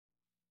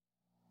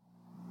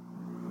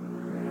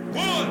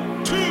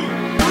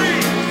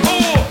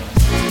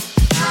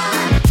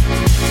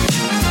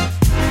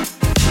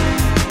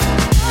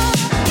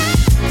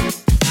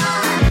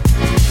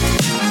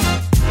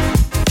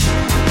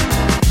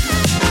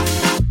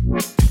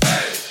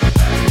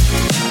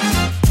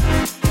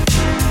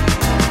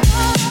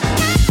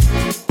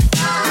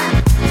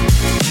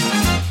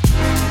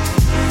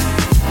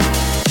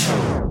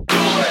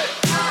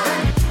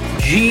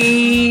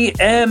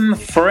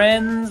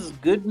Friends,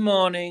 good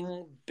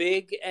morning,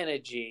 big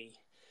energy.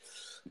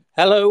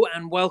 Hello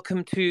and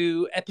welcome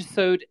to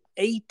episode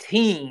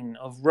 18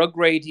 of Rug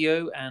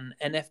Radio and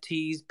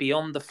NFTs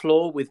Beyond the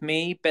Floor with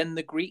me, Ben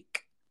the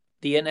Greek,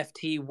 the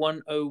NFT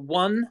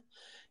 101,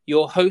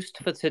 your host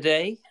for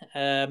today.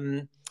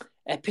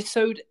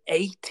 Episode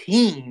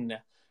 18,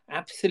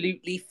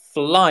 absolutely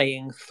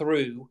flying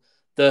through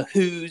the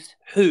who's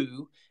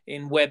who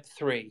in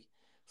Web3.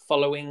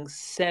 Following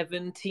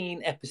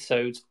 17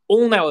 episodes,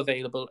 all now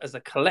available as a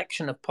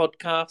collection of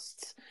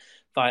podcasts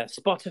via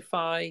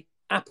Spotify,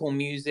 Apple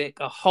Music,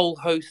 a whole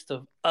host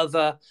of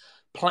other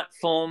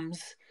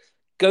platforms.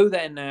 Go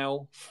there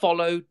now,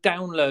 follow,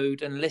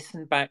 download, and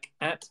listen back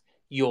at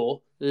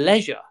your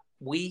leisure.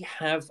 We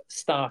have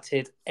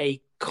started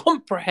a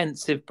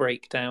comprehensive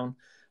breakdown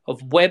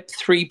of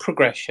Web3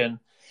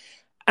 progression,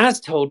 as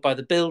told by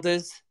the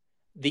builders,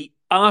 the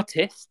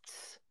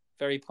artists,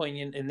 very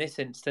poignant in this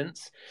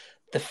instance,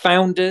 the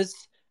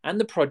founders, and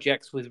the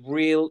projects with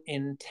real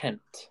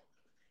intent.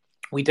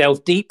 We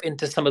delve deep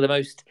into some of the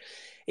most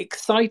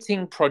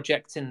exciting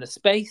projects in the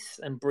space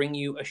and bring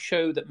you a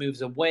show that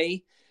moves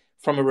away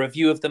from a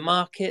review of the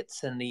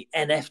markets and the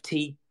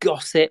NFT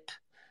gossip,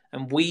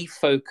 and we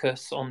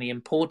focus on the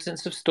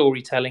importance of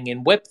storytelling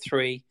in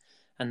Web3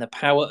 and the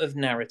power of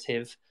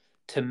narrative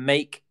to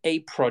make a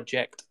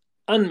project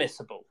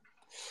unmissable.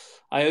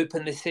 I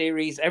open the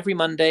series every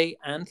Monday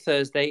and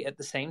Thursday at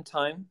the same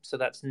time. So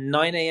that's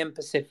 9 a.m.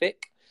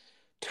 Pacific,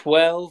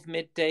 12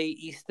 midday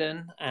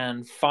Eastern,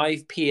 and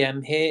 5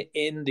 p.m. here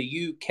in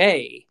the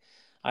UK.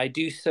 I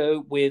do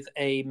so with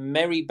a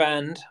merry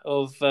band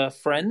of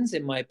friends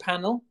in my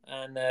panel.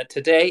 And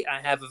today I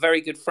have a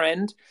very good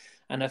friend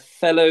and a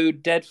fellow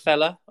dead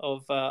fella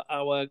of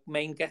our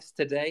main guest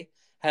today.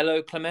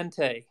 Hello,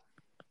 Clemente.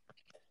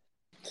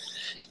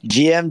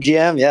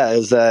 GM,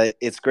 yeah,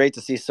 it's great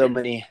to see so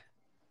many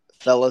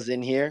fellas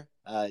in here.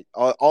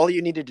 All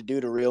you needed to do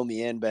to reel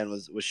me in, Ben,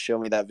 was show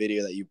me that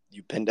video that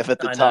you pinned up at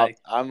the top. Know.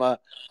 I'm a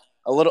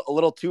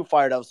little too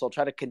fired up, so I'll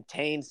try to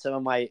contain some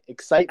of my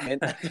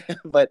excitement.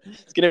 But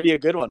it's gonna be a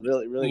good one,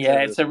 really.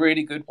 Yeah, it's a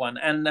really good one.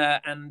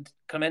 And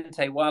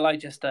Clemente, while I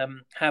just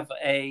have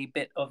a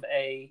bit of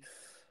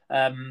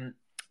an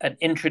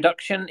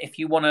introduction, if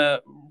you want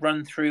to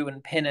run through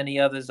and pin any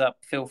others up,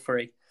 feel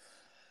free.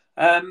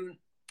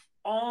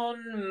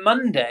 On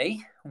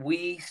Monday,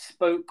 we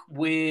spoke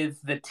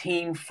with the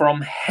team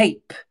from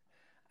Hape,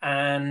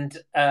 and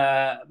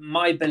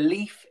my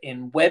belief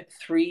in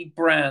Web3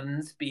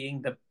 brands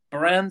being the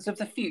brands of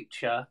the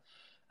future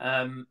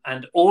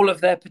and all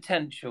of their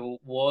potential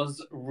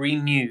was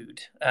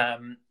renewed.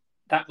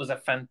 That was a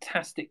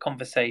fantastic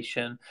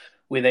conversation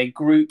with a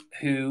group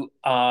who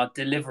are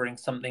delivering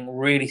something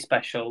really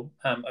special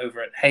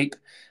over at Hape.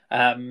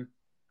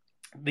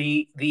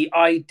 The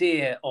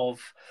idea of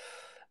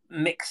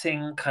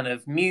mixing kind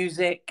of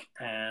music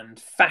and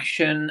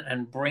fashion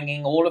and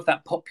bringing all of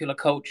that popular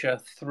culture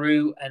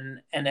through an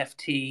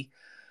NFT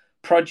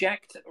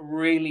project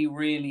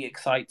really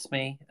excites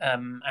me.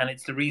 And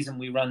it's the reason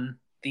we run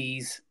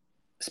these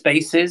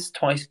spaces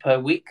twice per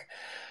week.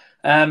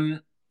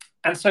 And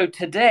so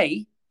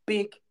today,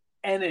 big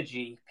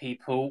energy,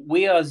 people,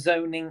 we are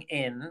zoning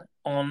in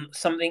on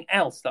something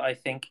else that I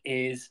think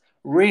is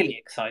really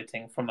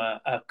exciting from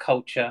a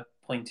culture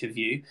point of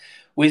view.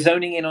 We're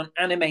zoning in on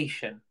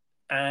animation.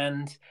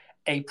 And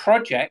a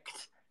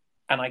project,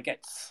 and I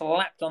get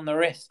slapped on the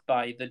wrist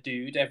by the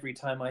dude every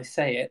time I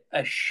say it,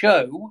 a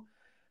show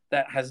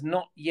that has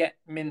not yet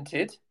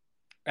minted,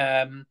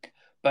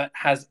 but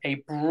has a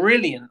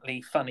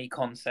brilliantly funny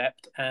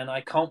concept. And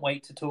I can't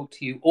wait to talk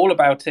to you all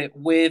about it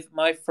with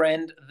my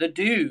friend, the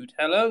dude.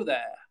 Hello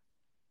there.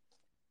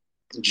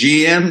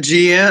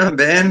 GM,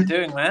 Ben. How you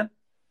doing, man?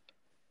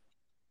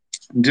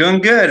 I'm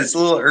doing good. It's a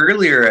little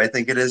earlier, I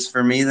think it is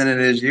for me than it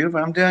is you,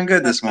 but I'm doing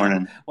good this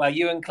morning. Well,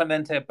 you and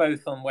Clemente are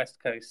both on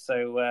West Coast,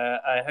 so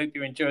I hope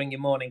you're enjoying your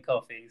morning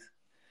coffees.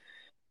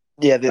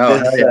 Yeah,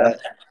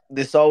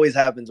 this always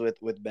happens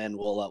with Ben.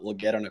 We'll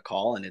get on a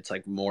call and it's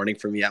like morning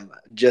for me. I'm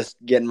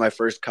just getting my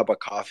first cup of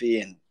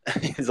coffee and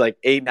it's like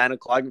 8-9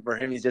 o'clock for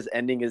him. He's just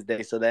ending his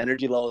day, so the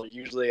energy level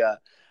usually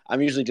I'm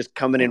usually just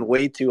coming in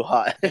way too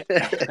hot.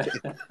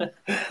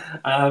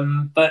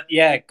 But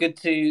yeah, good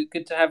to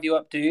have you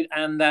up, dude.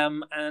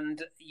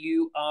 And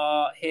you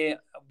are here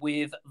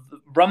with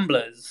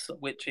Rumblerz,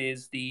 which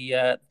is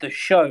the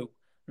show,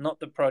 not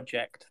the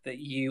project, that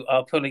you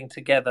are pulling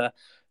together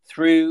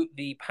through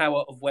the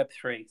power of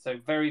Web3. So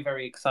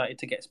very excited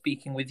to get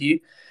speaking with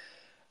you.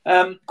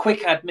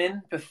 Quick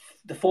admin.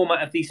 The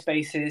format of these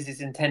spaces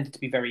is intended to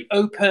be very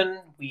open.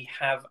 We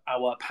have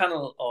our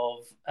panel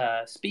of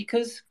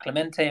speakers,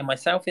 Clemente and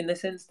myself in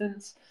this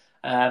instance,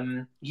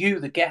 you,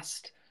 the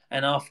guest,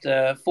 and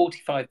after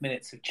 45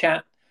 minutes of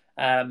chat,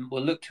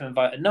 we'll look to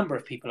invite a number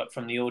of people up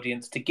from the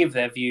audience to give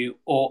their view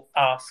or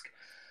ask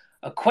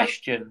a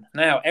question.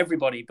 Now,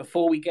 everybody,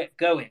 before we get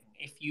going,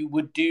 if you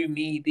would do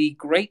me the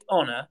great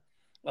honor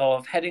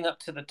of heading up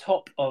to the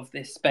top of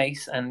this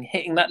space and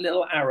hitting that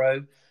little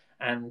arrow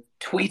and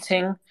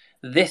tweeting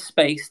this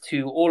space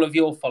to all of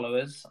your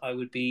followers, I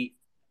would be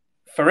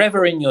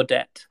forever in your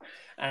debt,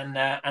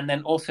 and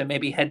then also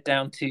maybe head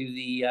down to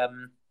the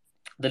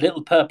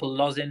little purple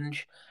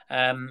lozenge,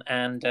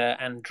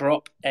 and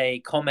drop a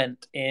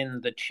comment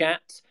in the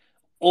chat.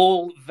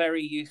 All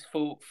very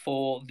useful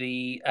for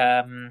the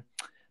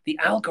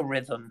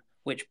algorithm,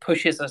 which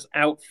pushes us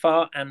out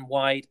far and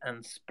wide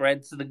and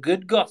spreads the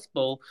good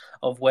gospel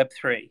of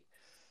Web3.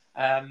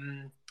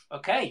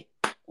 Okay,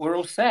 we're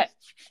all set.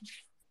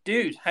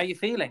 Dude, how you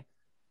feeling?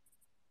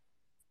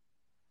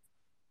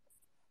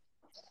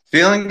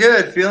 Feeling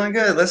good.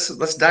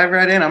 Let's dive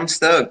right in. I'm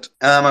stoked.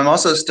 I'm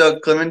also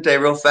stoked, Clemente,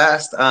 real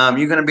fast.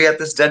 You gonna be at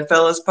this Dead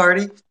Fellas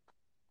party?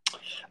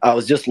 I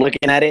was just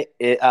looking at it.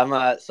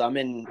 I'm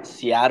in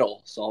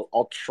Seattle, so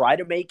I'll try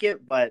to make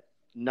it, but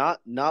not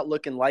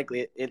looking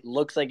likely. It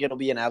looks like it'll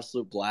be an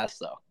absolute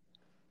blast, though.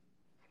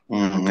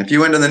 If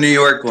you went to the New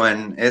York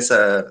one, they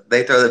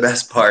throw the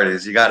best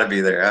parties. You got to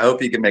be there. I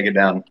hope you can make it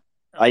down.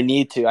 I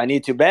need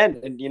to,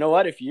 Ben. And you know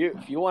what? If you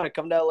want to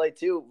come to LA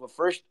too, well,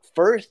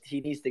 first he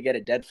needs to get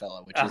a Dead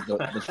Fella, which is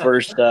the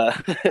first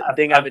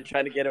thing I've been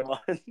trying to get him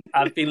on.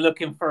 I've been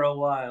looking for a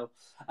while.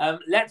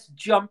 Let's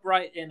jump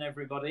right in,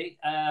 everybody.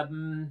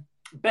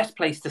 Best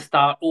place to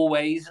start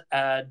always,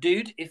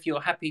 dude. If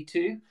you're happy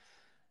to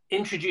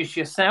introduce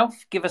yourself,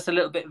 give us a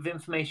little bit of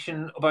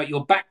information about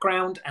your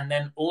background, and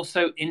then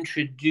also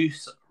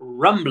introduce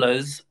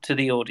Rumblerz to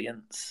the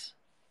audience.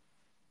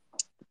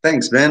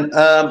 Thanks, Ben.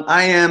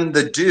 I am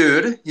the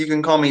Dude. You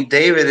can call me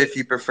David if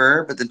you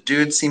prefer, but the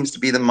Dude seems to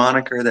be the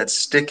moniker that's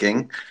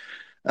sticking.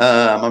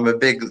 I'm a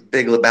big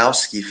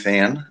Lebowski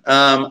fan.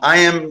 I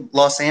am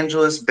Los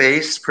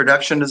Angeles-based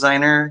production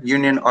designer,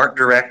 union art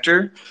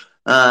director.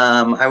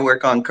 I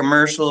work on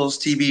commercials,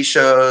 TV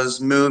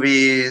shows,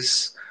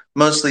 movies,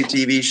 mostly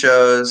TV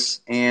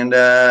shows, and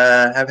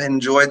have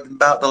enjoyed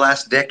about the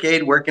last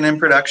decade working in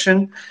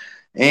production.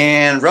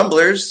 And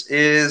Rumblerz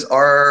is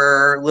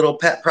our little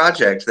pet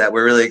project that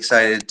we're really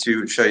excited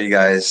to show you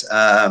guys.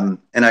 And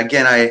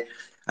again,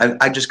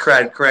 I just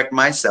correct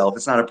myself.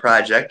 It's not a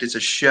project, it's a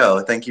show.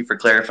 Thank you for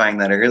clarifying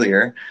that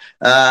earlier.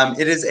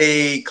 It is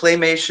a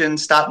claymation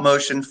stop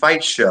motion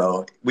fight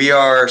show. We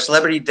are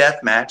Celebrity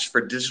Deathmatch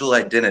for digital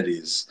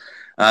identities.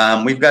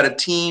 We've got a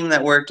team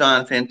that worked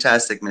on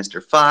Fantastic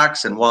Mr.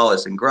 Fox and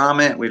Wallace and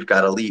Gromit. We've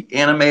got elite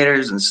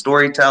animators and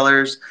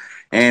storytellers.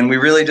 And we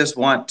really just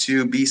want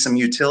to be some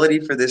utility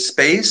for this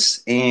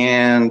space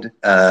and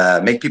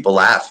make people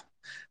laugh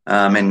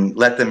and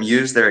let them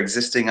use their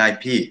existing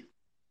IP.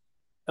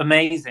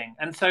 Amazing.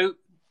 And so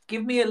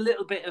give me a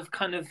little bit of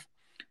kind of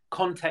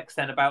context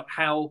then about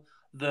how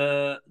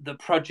the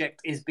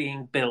project is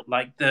being built,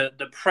 like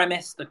the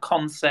premise, the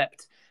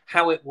concept,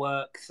 how it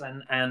works,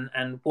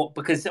 and what,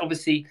 because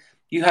obviously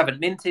you haven't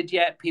minted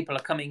yet, people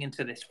are coming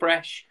into this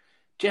fresh.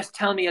 Just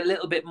tell me a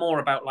little bit more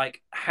about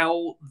like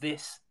how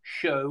this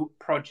show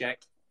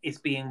project is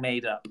being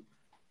made up.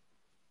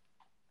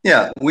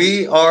 Yeah,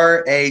 we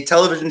are a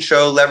television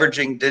show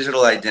leveraging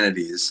digital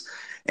identities.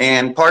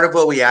 And part of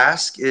what we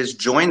ask is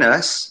join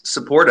us,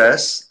 support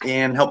us,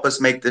 and help us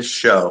make this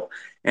show.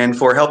 And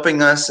for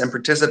helping us and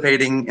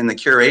participating in the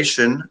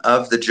curation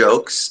of the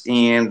jokes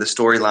and the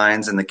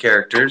storylines and the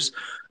characters,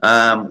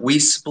 we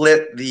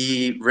split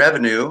the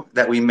revenue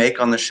that we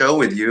make on the show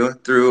with you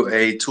through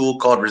a tool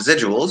called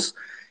Residuals.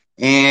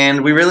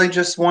 And we really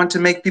just want to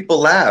make people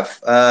laugh.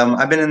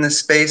 I've been in this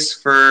space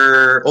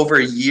for over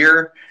a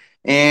year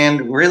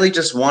and really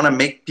just want to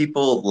make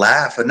people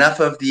laugh. Enough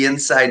of the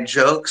inside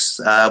jokes.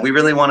 We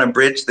really want to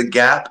bridge the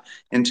gap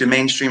into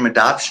mainstream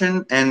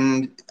adoption.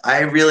 And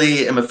I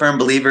really am a firm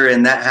believer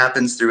in that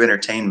happens through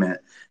entertainment.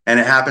 And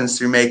it happens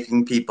through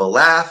making people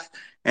laugh.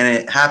 And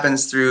it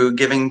happens through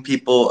giving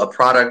people a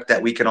product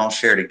that we can all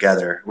share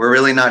together. We're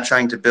really not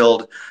trying to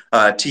build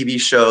a TV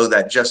show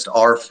that just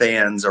our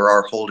fans or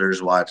our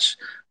holders watch.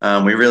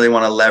 We really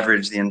want to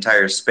leverage the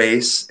entire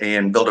space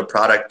and build a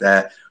product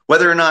that,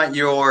 whether or not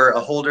you're a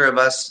holder of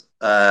us,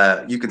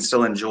 you can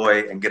still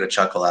enjoy and get a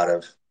chuckle out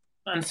of.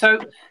 And so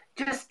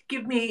just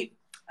give me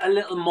a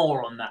little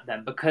more on that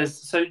then,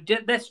 because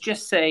let's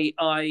just say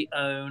I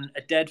own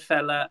a dead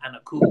fella and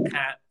a cool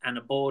cat and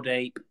a bored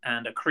ape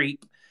and a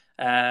creep.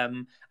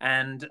 And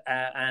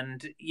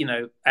you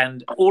know,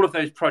 and all of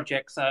those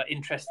projects are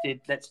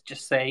interested, let's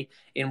just say,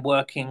 in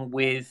working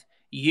with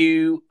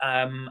you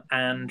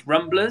and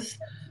Rumblerz.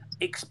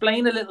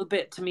 Explain a little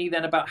bit to me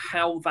then about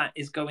how that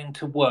is going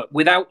to work.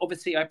 Without,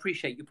 obviously, I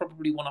appreciate you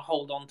probably want to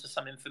hold on to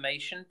some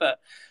information,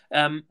 but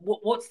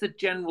what's the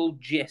general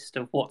gist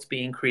of what's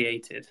being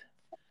created?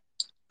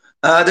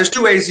 There's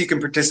two ways you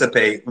can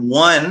participate.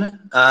 One,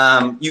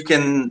 you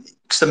can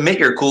submit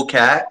your cool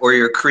cat or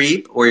your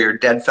creep or your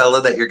dead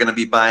fella that you're going to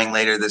be buying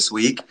later this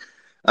week.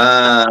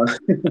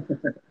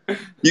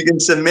 You can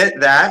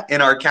submit that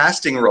in our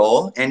casting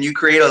role, and you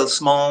create a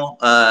small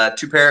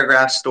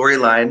 2-paragraph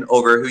storyline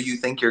over who you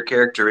think your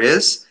character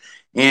is.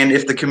 And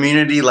if the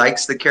community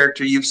likes the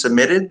character you've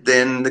submitted,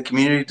 then the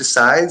community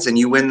decides and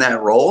you win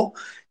that role.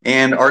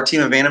 And our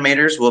team of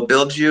animators will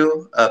build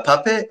you a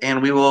puppet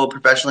and we will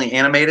professionally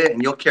animate it,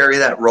 and you'll carry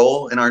that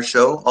role in our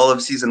show all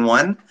of season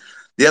 1.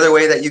 The other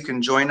way that you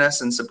can join us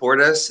and support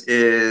us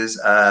is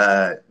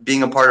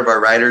being a part of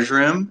our writer's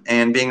room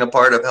and being a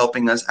part of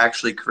helping us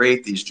actually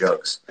create these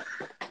jokes.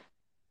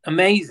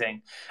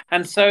 Amazing.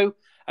 And so,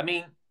 I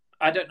mean,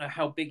 I don't know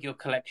how big your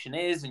collection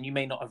is, and you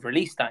may not have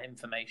released that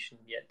information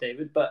yet,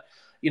 David, but,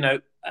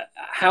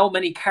 how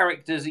many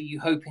characters are you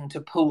hoping to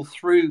pull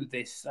through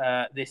this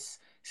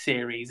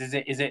series?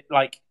 Is it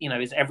like,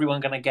 is everyone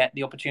going to get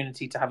the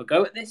opportunity to have a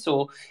go at this,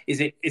 or is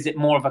it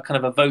more of a kind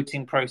of a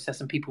voting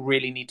process and people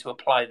really need to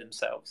apply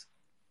themselves?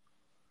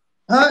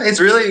 It's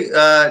really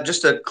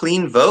just a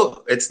clean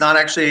vote. It's not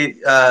actually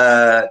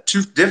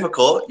too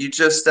difficult. You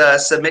just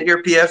submit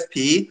your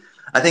PFP.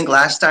 I think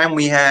last time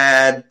we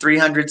had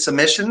 300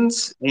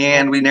 submissions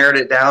and we narrowed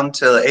it down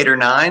to 8 or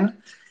 9.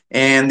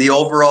 And the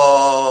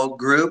overall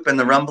group and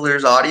the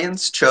Rumblerz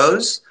audience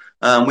chose.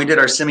 We did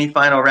our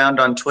semifinal round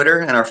on Twitter,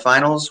 and our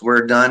finals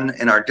were done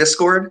in our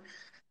Discord.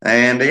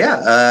 And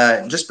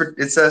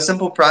it's a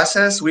simple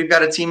process. We've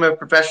got a team of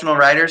professional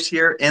writers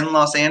here in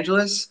Los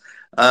Angeles.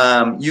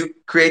 You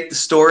create the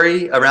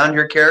story around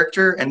your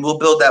character, and we'll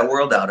build that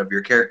world out of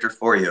your character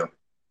for you.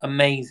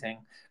 Amazing.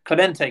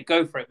 Clemente,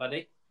 go for it,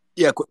 buddy.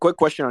 Yeah, quick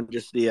question on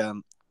just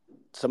the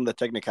some of the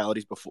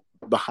technicalities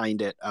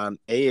behind it.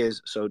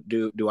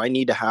 Do I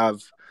need to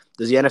have?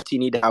 Does the NFT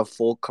need to have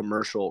full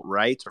commercial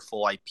rights or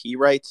full IP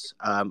rights?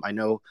 I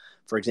know,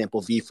 for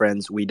example,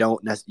 VeeFriends, you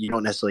don't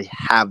necessarily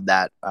have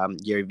that.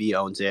 Gary Vee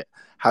owns it.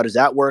 How does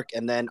that work?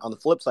 And then on the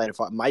flip side, if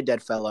my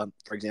dead fella,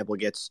 for example,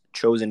 gets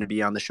chosen to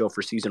be on the show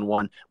for season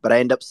 1, but I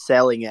end up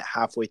selling it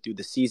halfway through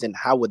the season,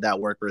 how would that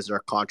work? Or is there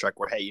a contract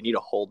where, hey, you need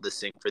to hold this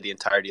thing for the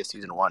entirety of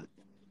season 1?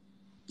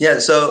 Yeah,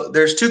 so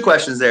there's 2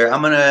 questions there. I'm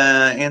going to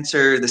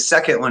answer the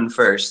second one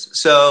first.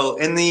 So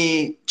in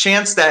the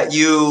chance that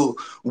you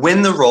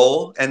win the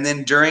role and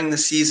then during the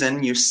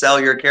season you sell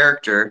your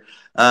character,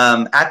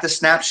 at the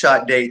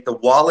snapshot date, the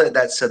wallet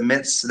that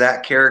submits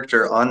that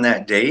character on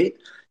that date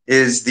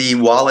is the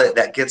wallet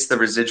that gets the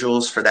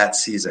residuals for that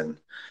season.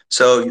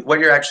 So what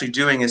you're actually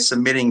doing is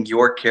submitting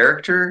your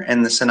character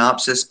and the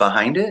synopsis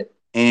behind it,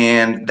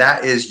 and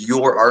that is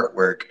your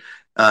artwork.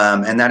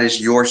 And that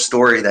is your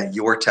story that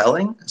you're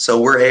telling.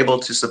 So we're able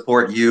to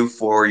support you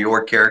for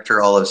your character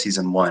all of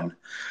season 1.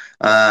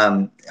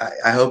 I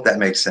hope that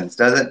makes sense.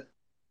 Does it?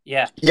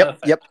 Yeah.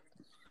 Yep.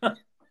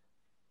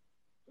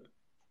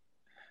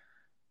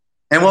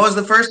 And what was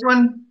the first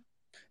one?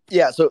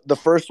 Yeah. So the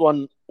first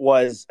one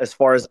was, as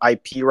far as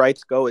IP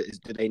rights go,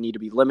 do they need to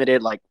be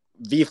limited? Like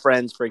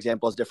VeeFriends, for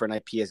example, is different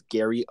IP, as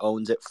Gary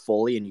owns it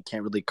fully and you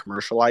can't really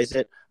commercialize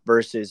it,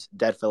 versus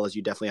Deadfellas,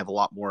 you definitely have a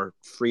lot more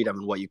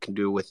freedom in what you can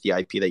do with the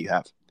IP that you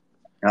have.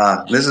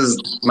 This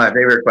is my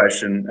favorite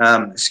question.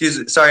 Excuse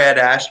me. Sorry, I had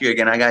to ask you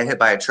again. I got hit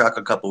by a truck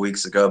a couple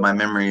weeks ago. My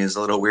memory is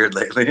a little weird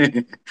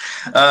lately.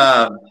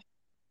 So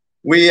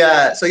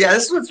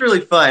this is what's really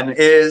fun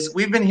is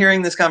we've been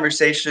hearing this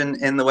conversation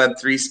in the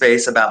Web3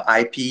 space about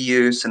IP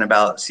use and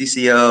about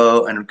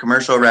CCO and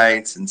commercial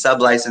rights and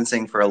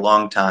sub-licensing for a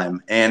long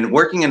time. And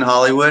working in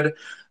Hollywood,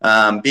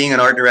 being an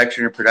art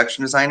director and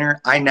production designer,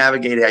 I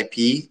navigate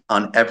IP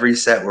on every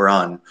set we're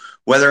on.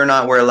 Whether or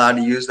not we're allowed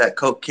to use that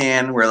Coke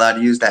can, we're allowed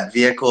to use that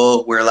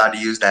vehicle, we're allowed to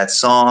use that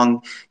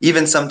song.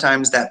 Even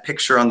sometimes that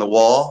picture on the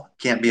wall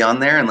can't be on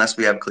there unless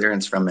we have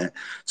clearance from it.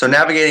 So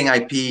navigating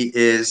IP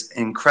is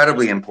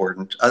incredibly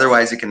important.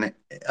 Otherwise, it can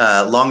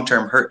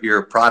long-term hurt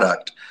your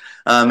product.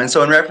 And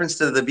so in reference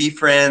to the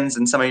VeeFriends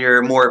and some of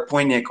your more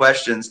poignant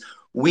questions,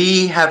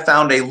 we have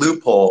found a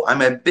loophole.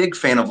 I'm a big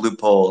fan of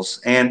loopholes,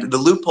 and the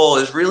loophole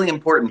is really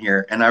important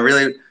here. And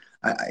I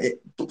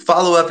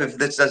follow up if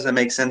this doesn't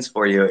make sense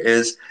for you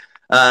is,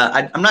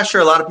 I'm not sure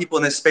a lot of people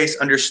in this space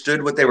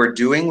understood what they were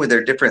doing with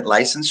their different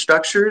license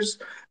structures,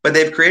 but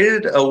they've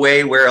created a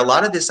way where a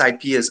lot of this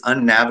IP is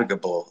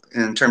unnavigable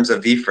in terms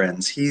of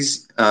VeeFriends.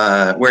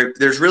 Where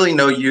there's really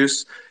no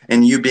use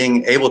in you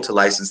being able to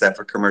license that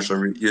for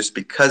commercial use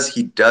because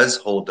he does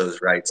hold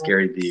those rights,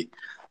 Gary Vee.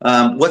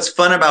 What's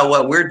fun about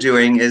what we're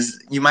doing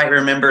is you might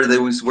remember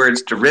those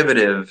words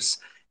derivatives,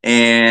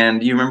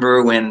 and you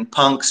remember when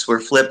punks were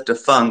flipped to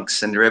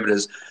funks and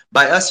derivatives.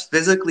 By us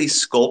physically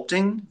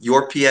sculpting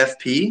your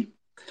PFP,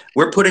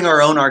 we're putting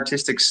our own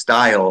artistic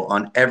style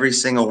on every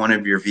single one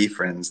of your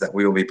VeeFriends that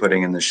we will be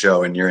putting in the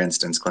show, in your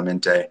instance,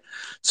 Clemente.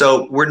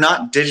 So we're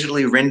not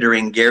digitally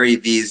rendering Gary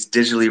Vee's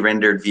digitally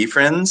rendered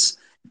VeeFriends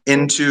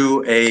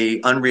into a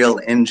Unreal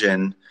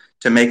Engine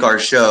to make our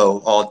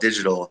show all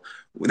digital.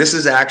 This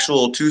is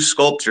actual 2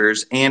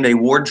 sculptors and a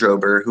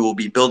wardrober who will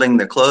be building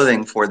the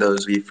clothing for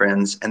those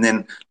VeeFriends, and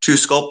then 2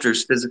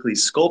 sculptors physically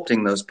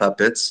sculpting those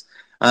puppets.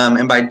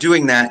 And by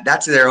doing that,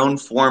 that's their own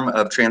form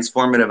of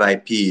transformative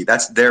IP.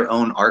 That's their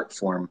own art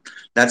form.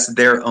 That's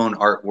their own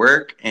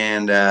artwork.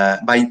 And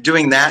by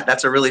doing that,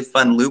 that's a really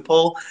fun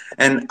loophole.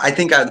 And I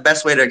think the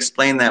best way to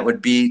explain that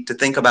would be to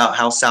think about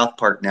how South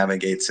Park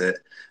navigates it,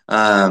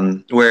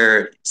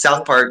 where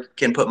South Park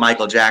can put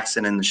Michael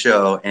Jackson in the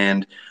show,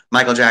 and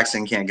Michael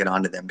Jackson can't get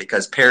onto them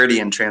because parody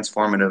and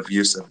transformative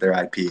use of their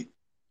IP.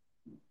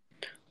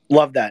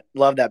 Love that,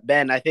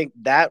 Ben. I think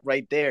that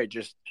right there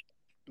just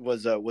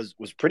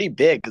was pretty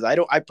big, because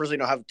I personally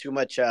don't have too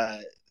much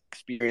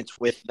experience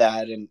with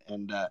that,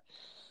 and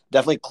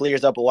definitely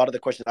clears up a lot of the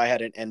questions I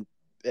had. And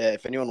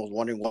if anyone was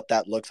wondering what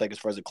that looks like as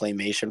far as the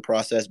claymation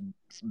process,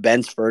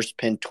 Ben's first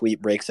pinned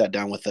tweet breaks that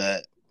down with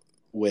the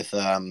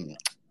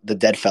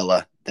dead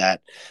fella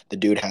that the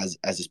dude has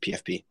as his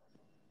PFP.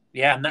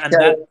 Yeah, and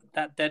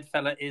that dead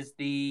fella is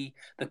the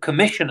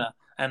commissioner,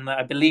 and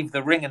I believe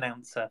the ring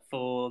announcer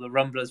for the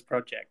Rumblerz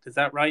project. Is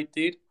that right,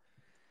 dude?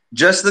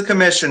 Just the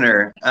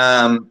commissioner,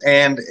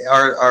 and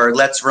our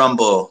Let's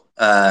Rumble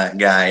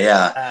guy.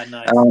 Yeah.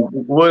 Nice.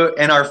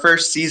 In our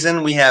first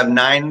season, we have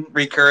 9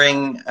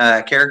 recurring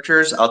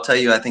characters. I'll tell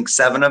you, I think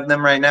 7 of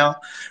them right now.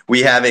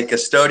 We have a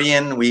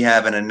custodian, we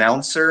have an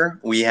announcer,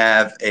 we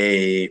have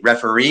a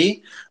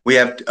referee, we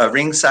have a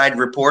ringside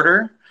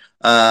reporter,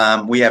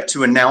 we have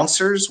 2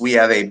 announcers, we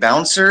have a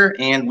bouncer,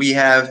 and we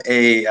have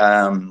a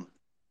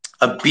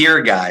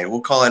beer guy. We'll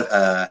call it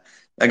a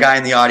guy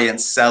in the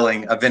audience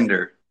selling, a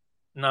vendor.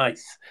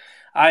 Nice.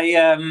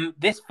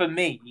 This for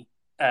me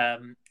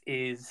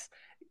is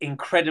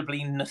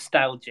incredibly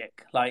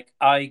nostalgic. Like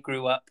I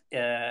grew up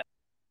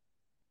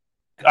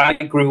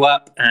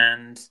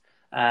and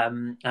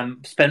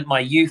spent my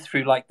youth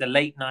through like the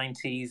late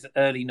 90s,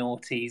 early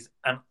noughties,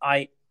 and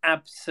I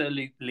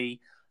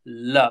absolutely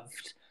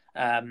loved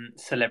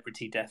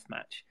Celebrity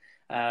Deathmatch.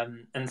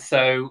 And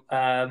so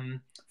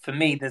for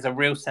me, there's a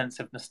real sense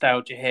of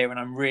nostalgia here, and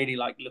I'm really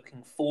like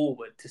looking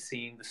forward to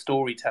seeing the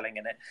storytelling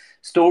in it.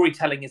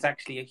 Storytelling is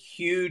actually a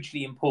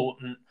hugely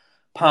important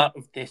part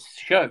of this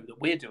show that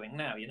we're doing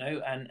now, you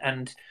know,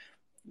 and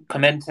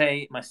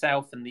Clemente,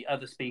 myself, and the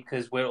other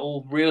speakers, we're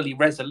all really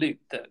resolute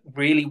that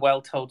really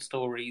well told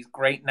stories,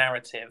 great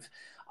narrative,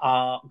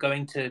 are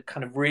going to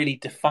kind of really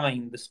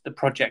define the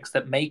projects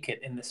that make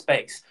it in the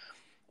space.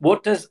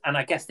 What does, and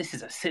I guess this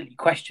is a silly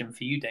question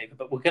for you, David,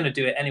 but we're going to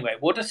do it anyway.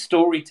 What does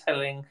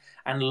storytelling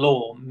and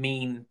lore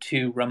mean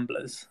to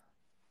Rumblerz?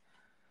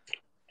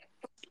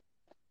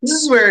 This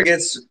is where it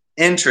gets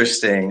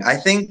interesting. I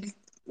think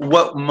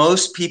what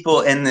most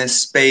people in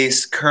this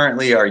space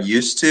currently are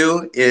used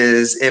to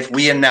is if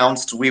we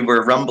announced we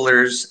were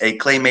Rumblerz, a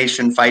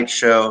claymation fight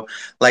show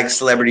like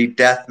Celebrity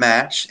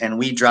Deathmatch, and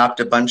we dropped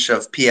a bunch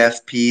of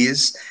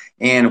PFPs,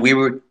 and we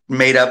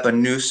made up a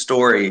new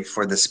story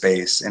for the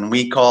space, and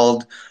we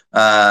called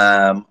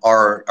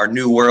our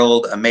new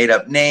world a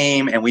made-up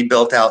name, and we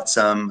built out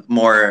some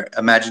more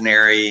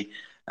imaginary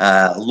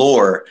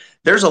lore.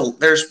 There's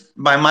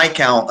by my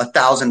count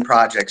 1,000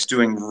 projects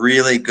doing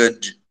really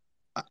good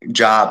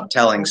job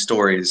telling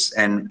stories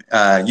and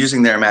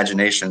using their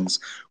imaginations.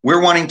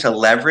 We're wanting to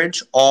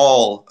leverage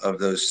all of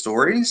those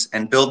stories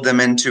and build them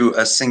into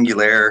a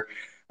singular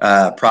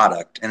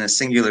product and a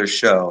singular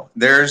show.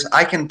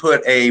 I can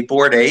put a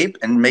Bored Ape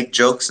and make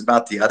jokes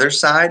about the other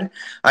side.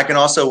 I can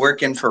also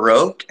work in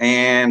Farouk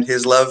and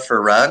his love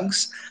for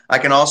rugs. I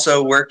can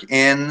also work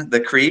in the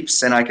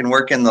Creeps, and I can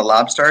work in the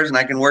Lobstars, and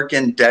I can work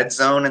in Dead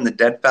Zone and the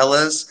Dead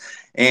Fellas,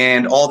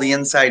 and all the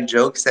inside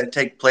jokes that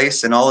take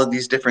place in all of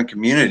these different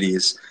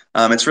communities.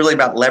 It's really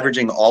about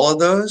leveraging all of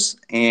those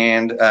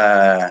and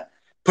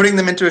putting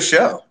them into a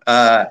show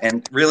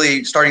and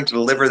really starting to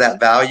deliver that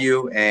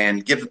value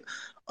and give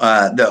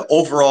the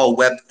overall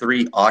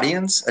Web3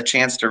 audience a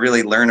chance to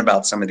really learn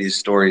about some of these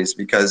stories,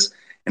 because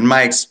in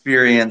my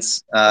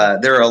experience,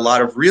 there are a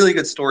lot of really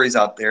good stories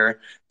out there,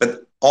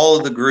 but all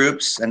of the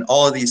groups and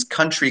all of these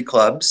country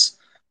clubs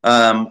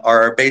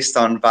are based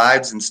on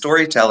vibes and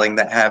storytelling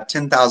that have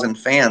 10,000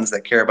 fans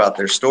that care about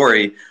their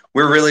story.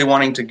 We're really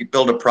wanting to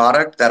build a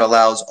product that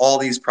allows all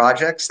these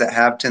projects that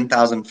have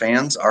 10,000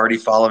 fans already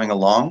following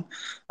along,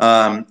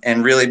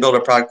 and really build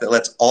a product that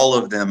lets all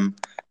of them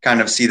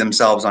kind of see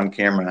themselves on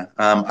camera.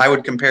 I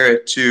would compare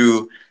it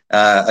to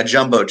a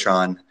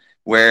Jumbotron,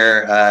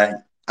 where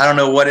I don't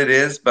know what it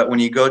is, but when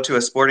you go to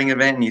a sporting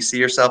event and you see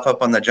yourself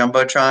up on the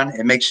Jumbotron,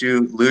 it makes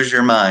you lose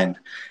your mind.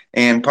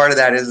 And part of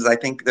that is I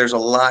think there's a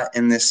lot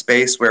in this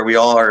space where we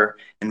all are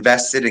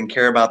invested and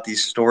care about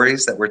these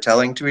stories that we're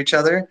telling to each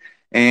other.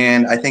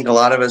 And I think a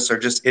lot of us are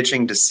just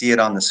itching to see it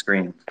on the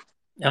screen.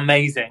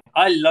 Amazing.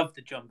 I love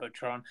the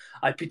Jumbotron.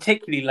 I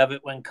particularly love it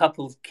when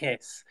couples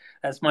kiss.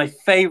 That's my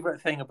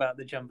favorite thing about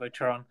the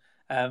Jumbotron.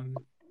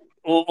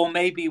 Or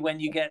maybe when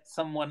you get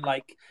someone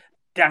like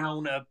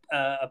down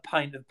a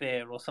pint of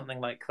beer or something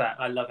like that.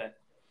 I love it.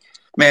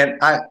 Man,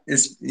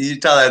 you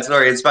tell that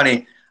story. It's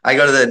funny. I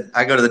go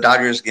to the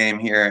Dodgers game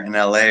here in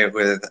LA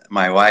with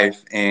my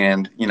wife,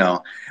 and you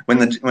know, when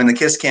the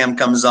kiss cam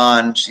comes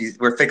on,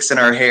 we're fixing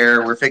our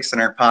hair, we're fixing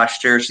her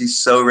posture. She's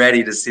so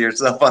ready to see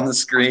herself on the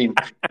screen.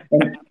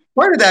 And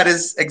part of that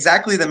is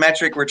exactly the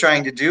metric we're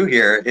trying to do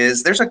here.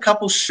 Is there's a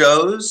couple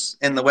shows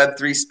in the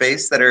Web3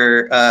 space that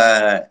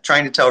are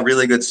trying to tell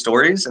really good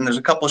stories, and there's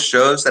a couple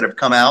shows that have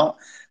come out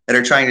that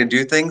are trying to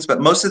do things, but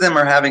most of them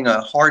are having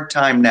a hard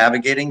time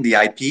navigating the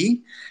IP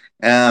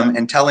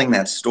and telling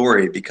that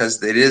story,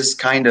 because it is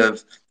kind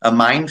of a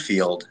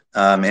minefield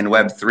in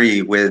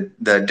Web3 with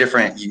the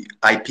different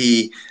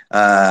IP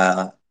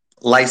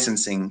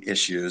licensing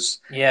issues.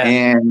 Yeah.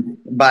 And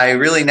by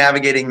really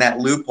navigating that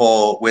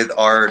loophole with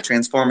our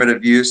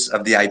transformative use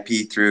of the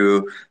IP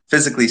through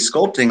physically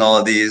sculpting all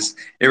of these,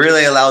 it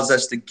really allows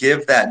us to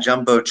give that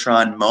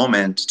Jumbotron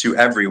moment to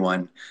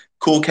everyone.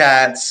 Cool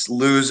cats,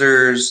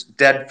 losers,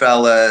 dead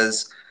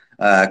fellas,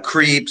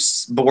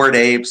 creeps, bored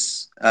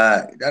apes.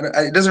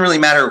 It doesn't really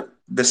matter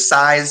the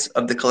size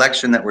of the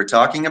collection that we're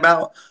talking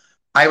about.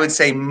 I would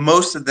say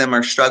most of them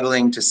are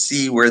struggling to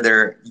see where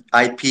their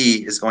IP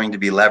is going to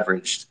be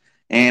leveraged.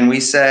 And we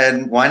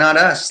said, why not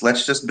us?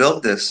 Let's just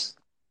build this.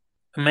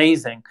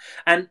 Amazing.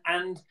 And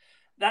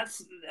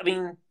that's, I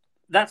mean,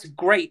 that's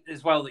great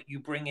as well that you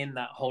bring in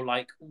that whole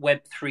like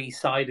Web3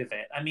 side of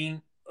it. I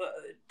mean,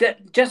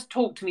 just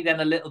talk to me then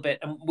a little bit,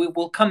 and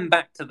we'll come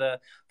back to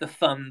the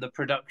fun, the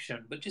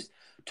production, but just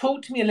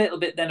talk to me a little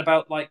bit then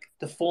about like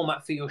the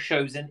format for your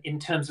shows in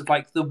terms of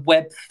like the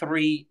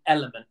Web3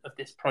 element of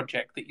this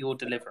project that you're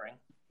delivering.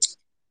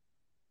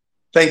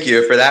 Thank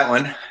you for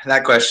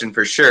that question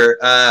for sure.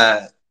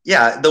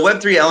 Yeah, the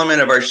Web3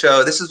 element of our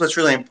show, this is what's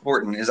really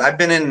important, is I've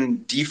been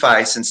in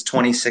DeFi since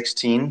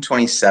 2016,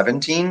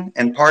 2017,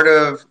 and part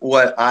of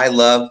what I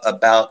love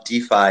about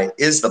DeFi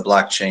is the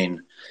blockchain.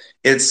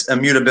 It's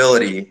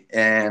immutability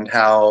and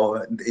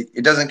how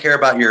it doesn't care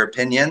about your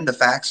opinion. The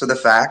facts are the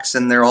facts,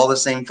 and they're all the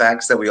same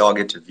facts that we all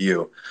get to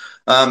view.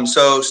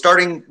 So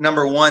starting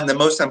number one, the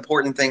most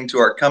important thing to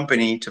our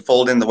company to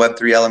fold in the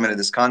Web3 element of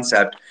this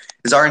concept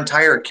is our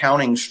entire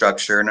accounting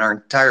structure and our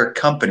entire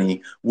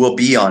company will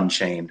be on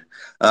chain.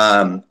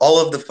 All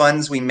of the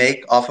funds we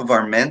make off of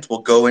our mint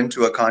will go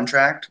into a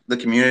contract. The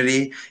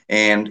community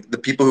and the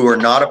people who are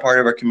not a part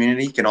of our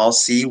community can all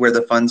see where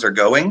the funds are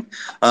going.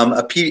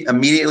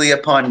 Immediately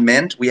upon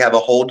mint, we have a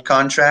hold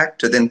contract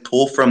to then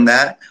pull from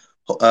that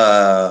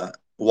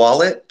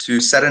wallet to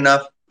set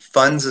enough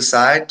funds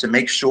aside to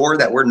make sure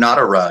that we're not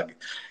a rug,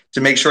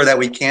 to make sure that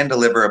we can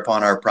deliver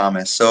upon our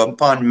promise. So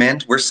upon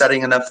mint, we're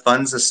setting enough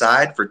funds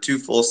aside for 2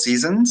 full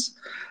seasons.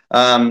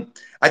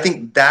 I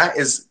think that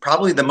is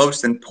probably the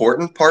most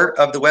important part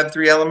of the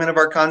Web3 element of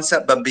our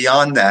concept. But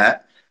beyond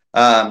that,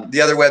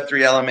 the other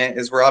Web3 element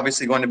is we're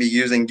obviously going to be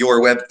using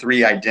your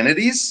Web3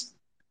 identities.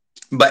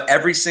 But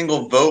every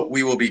single vote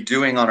we will be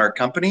doing on our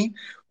company,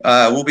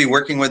 we'll be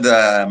working with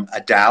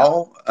a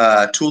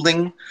DAO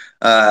tooling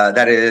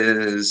that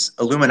is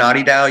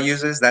Illuminati DAO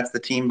uses. That's the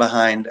team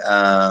behind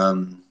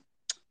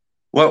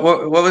what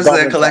was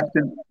Goblin the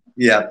collection?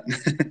 Yeah.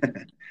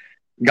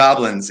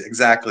 Goblins,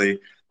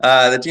 exactly.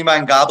 The team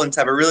behind Goblins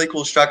have a really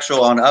cool structure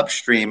on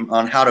Upstream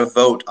on how to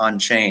vote on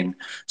chain.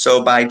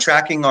 So by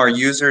tracking our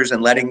users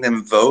and letting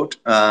them vote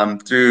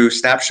through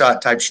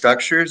snapshot type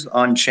structures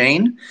on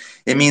chain,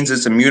 it means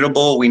it's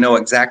immutable. We know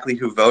exactly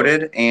who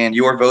voted and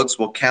your votes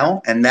will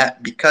count. And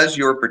that because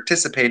you're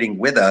participating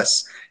with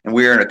us and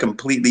we're in a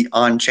completely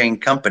on-chain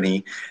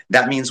company,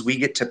 that means we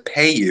get to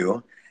pay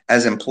you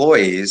as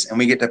employees and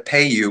we get to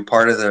pay you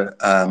part of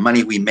the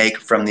money we make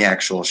from the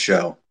actual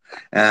show.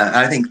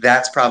 I think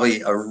that's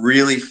probably a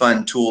really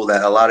fun tool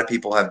that a lot of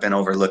people have been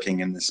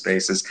overlooking in this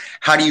space is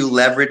how do you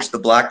leverage the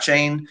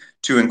blockchain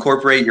to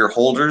incorporate your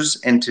holders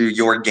into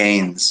your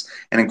gains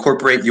and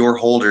incorporate your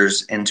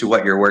holders into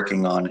what you're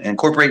working on,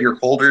 incorporate your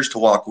holders to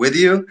walk with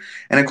you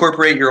and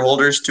incorporate your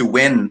holders to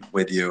win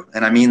with you.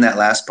 And I mean that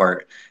last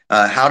part,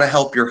 how to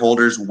help your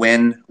holders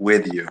win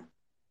with you.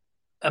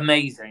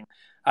 Amazing.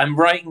 I'm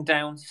writing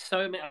down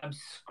so many, I'm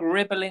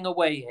scribbling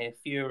away here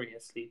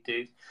furiously,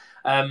 dude.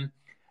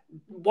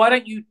 Why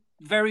don't you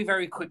very,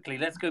 very quickly,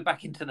 let's go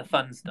back into the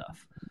fun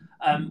stuff.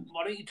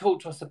 Why don't you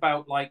talk to us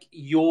about like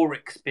your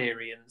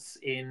experience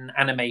in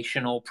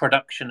animation or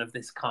production of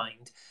this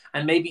kind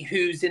and maybe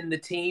who's in the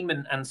team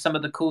and some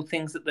of the cool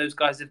things that those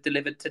guys have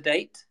delivered to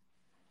date?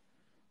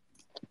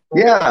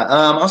 Yeah,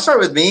 I'll start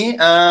with me.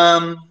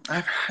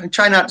 I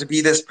try not to be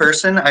this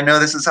person. I know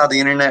this is how the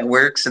internet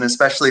works and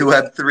especially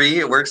Web3,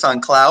 it works on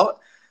clout.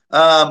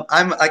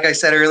 I'm like I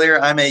said earlier,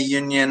 I'm a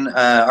union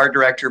art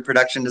director,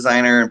 production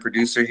designer, and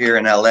producer here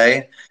in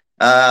LA.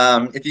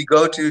 If you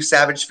go to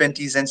Savage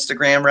Fenty's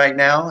Instagram right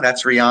now,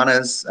 that's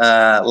Rihanna's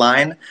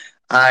line.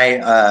 I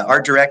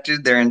art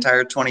directed their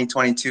entire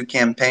 2022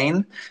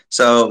 campaign.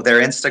 So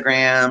their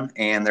Instagram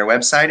and their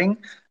websiting.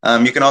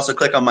 You can also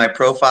click on my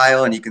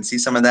profile and you can see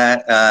some of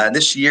that.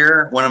 This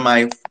year, one of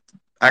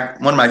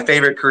my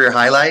favorite career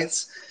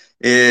highlights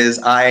is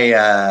I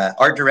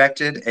art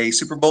directed a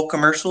Super Bowl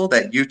commercial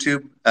that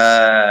YouTube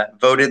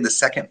voted the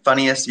second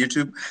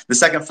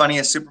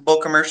funniest Super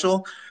Bowl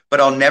commercial. But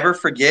I'll never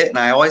forget, and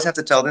I always have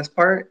to tell this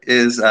part,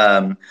 is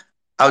I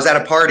was at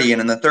a party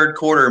and in the third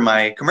quarter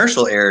my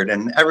commercial aired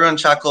and everyone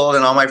chuckled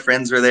and all my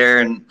friends were there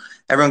and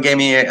everyone gave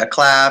me a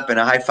clap and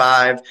a high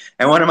five.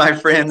 And one of my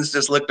friends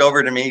just looked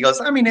over to me. He goes,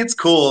 I mean, it's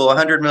cool.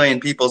 100 million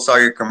people saw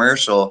your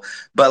commercial,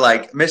 but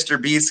like Mr.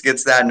 Beast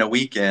gets that in a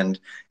weekend.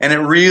 And it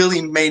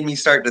really made me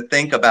start to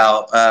think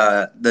about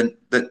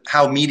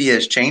how media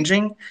is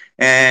changing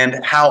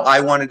and how I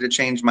wanted to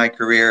change my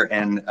career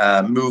and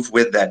move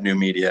with that new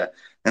media.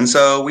 And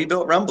so we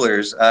built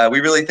Rumblerz. We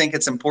really think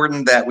it's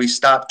important that we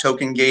stop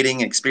token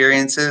gating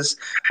experiences.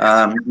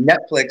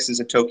 Netflix is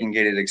a token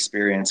gated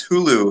experience.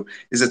 Hulu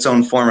is its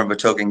own form of a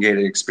token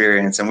gated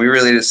experience. And we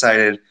really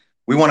decided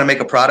we want to make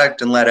a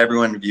product and let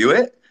everyone view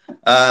it.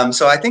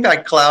 So I think I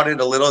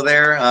clouded a little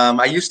there.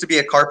 I used to be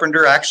a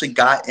carpenter. I actually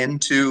got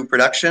into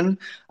production.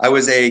 I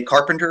was a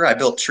carpenter. I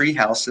built tree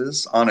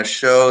houses on a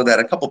show that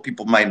a couple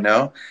people might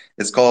know.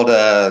 It's called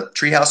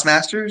Treehouse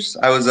Masters.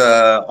 I was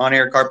a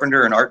on-air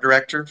carpenter and art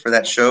director for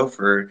that show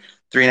for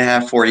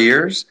 3.5, 4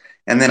 years.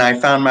 And then I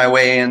found my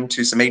way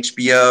into some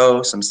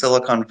HBO, some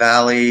Silicon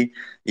Valley,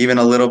 even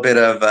a little bit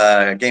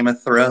of Game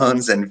of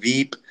Thrones and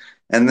Veep.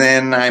 And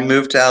then I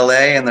moved to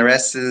LA, and the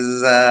rest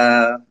is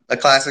a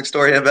classic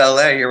story of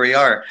LA. Here we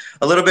are.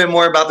 A little bit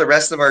more about the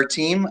rest of our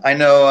team. I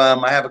know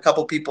I have a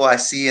couple people I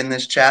see in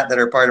this chat that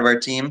are part of our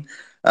team.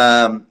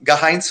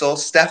 Geheinzel,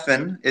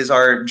 Stefan, is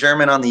our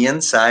German on the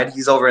inside.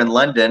 He's over in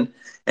London,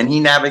 and he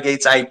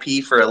navigates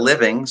IP for a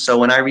living. So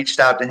when I reached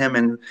out to him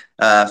in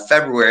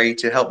February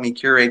to help me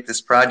curate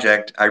this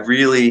project, I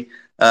really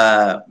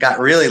got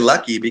really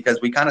lucky because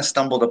we kind of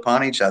stumbled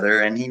upon each other,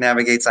 and he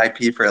navigates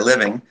IP for a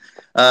living.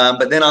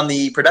 But then on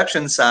the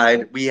production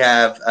side, we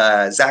have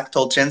Zach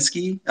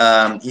Tolchinsky.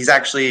 He's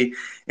actually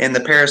in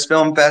the Paris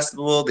Film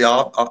Festival, the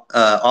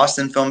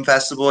Austin Film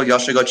Festival. Y'all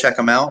should go check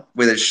him out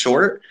with his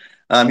short.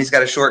 He's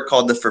got a short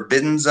called The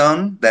Forbidden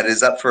Zone that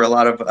is up for a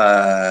lot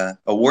of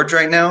awards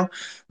right now.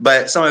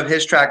 But some of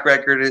his track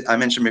record, I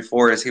mentioned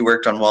before, is he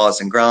worked on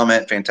Wallace and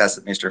Gromit,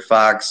 Fantastic Mr.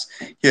 Fox.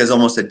 He has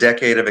almost a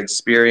decade of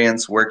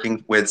experience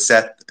working with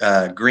Seth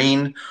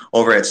Green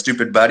over at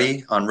Stupid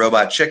Buddy on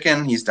Robot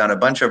Chicken. He's done a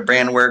bunch of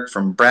brand work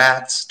from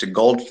Bratz to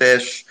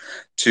Goldfish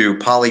to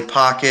Polly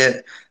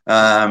Pocket.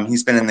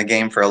 He's been in the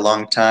game for a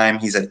long time.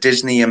 He's a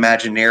Disney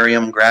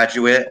Imaginarium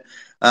graduate.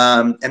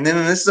 And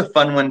then this is a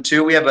fun one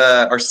too. We have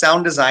our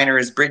sound designer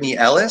is Brittany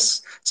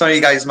Ellis. Some of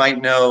you guys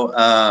might know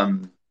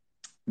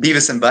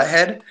Beavis and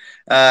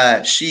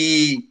Butthead.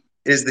 She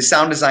is the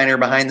sound designer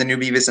behind the new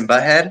Beavis and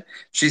Butthead.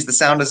 She's the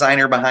sound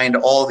designer behind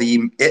all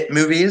the It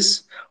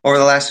movies over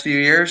the last few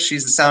years.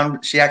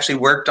 She actually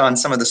worked on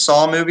some of the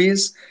Saw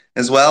movies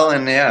as well.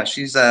 And yeah,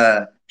 she's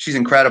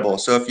incredible.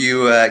 So if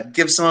you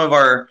give some of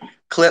our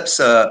clips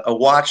a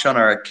watch on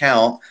our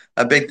account,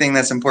 a big thing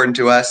that's important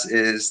to us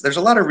is there's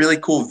a lot of really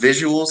cool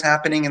visuals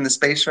happening in the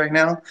space right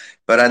now,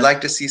 but I'd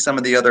like to see some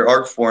of the other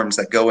art forms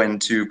that go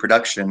into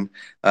production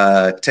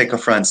take a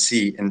front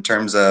seat in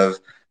terms of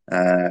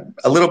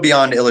a little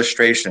beyond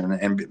illustration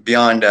and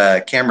beyond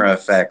camera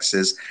effects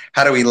is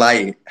how do we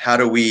light? How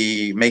do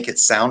we make it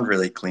sound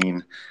really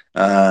clean?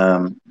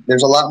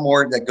 There's a lot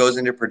more that goes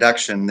into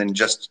production than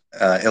just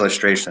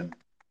illustration.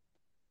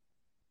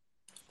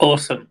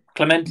 Awesome.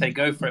 Clemente,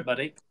 go for it,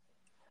 buddy.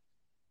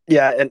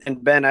 Yeah,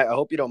 and Ben, I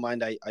hope you don't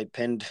mind. I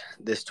pinned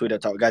this tweet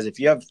at top. Guys, if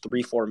you have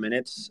 3-4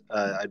 minutes,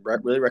 I'd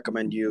really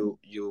recommend you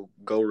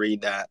go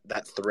read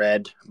that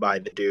thread by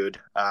the dude.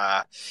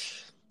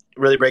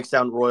 Really breaks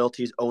down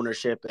royalties,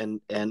 ownership,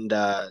 and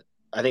I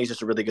think it's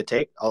just a really good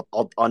take.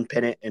 I'll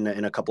unpin it in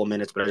a couple of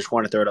minutes, but I just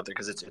want to throw it up there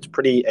because it's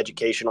pretty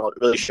educational. It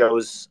really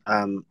shows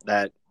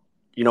that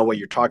you know what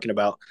you're talking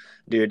about,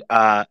 dude.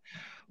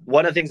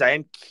 One of the things I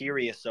am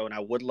curious, though, and I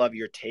would love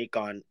your take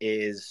on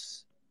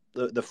is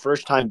the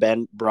first time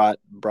Ben brought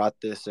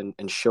this and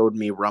showed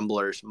me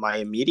Rumblerz, my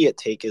immediate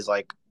take is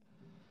like,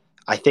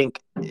 I think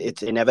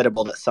it's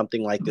inevitable that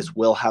something like this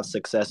will have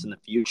success in the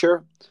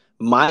future.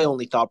 My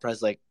only thought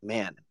process, like,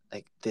 man,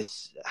 like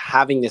this,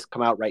 having this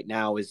come out right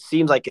now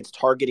seems like it's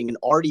targeting an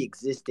already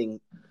existing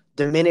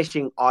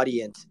diminishing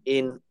audience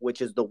in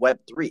which is the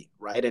Web3,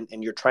 right?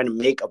 And you're trying to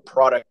make a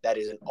product that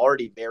is an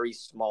already very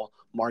small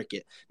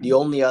market. The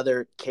only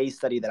other case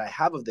study that I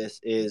have of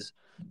this is,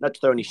 not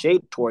to throw any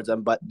shade towards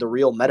them, but the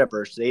real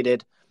Metaverse. They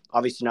did,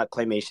 obviously not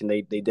claymation.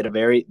 They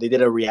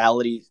did a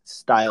reality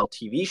style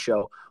TV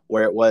show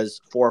where it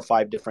was 4 or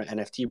 5 different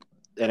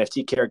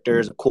NFT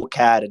characters, a cool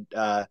cat,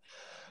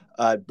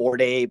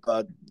 Bored Ape,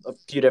 a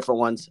few different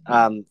ones.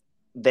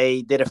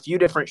 They did a few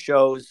different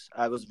shows.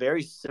 It was a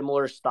very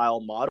similar style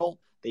model.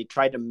 They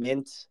tried to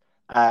mint,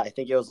 I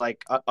think it was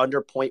like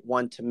under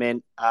 0.1 to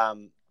mint,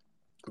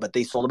 but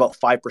they sold about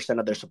 5%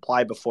 of their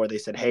supply before they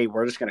said, hey,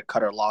 we're just going to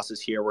cut our losses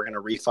here. We're going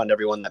to refund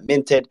everyone that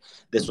minted.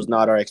 This was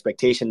not our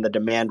expectation. The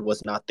demand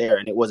was not there.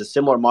 And it was a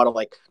similar model,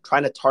 like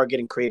trying to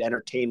target and create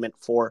entertainment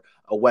for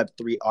a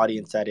Web3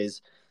 audience that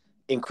is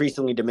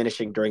increasingly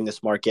diminishing during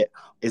this market.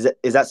 Is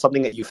that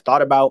something that you've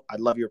thought about? I'd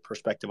love your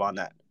perspective on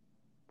that.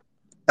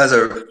 That's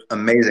an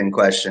amazing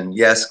question.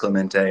 Yes,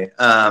 Clemente.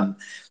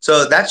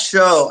 So that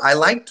show, I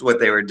liked what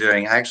they were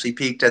doing. I actually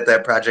peeked at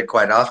that project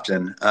quite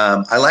often.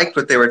 I liked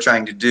what they were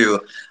trying to do.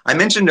 I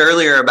mentioned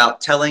earlier about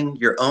telling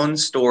your own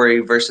story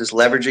versus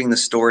leveraging the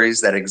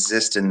stories that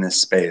exist in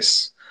this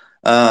space.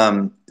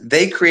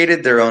 They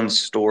created their own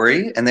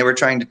story, and they were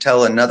trying to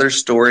tell another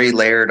story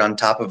layered on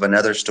top of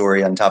another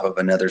story on top of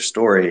another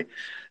story.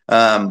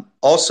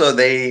 Also,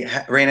 they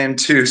ran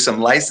into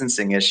some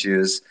licensing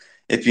issues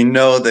if you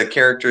know the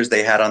characters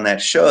they had on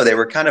that show, they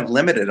were kind of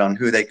limited on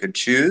who they could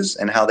choose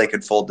and how they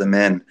could fold them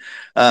in.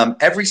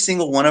 Every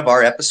single one of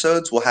our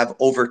episodes will have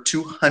over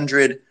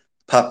 200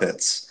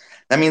 puppets.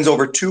 That means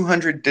over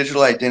 200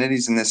 digital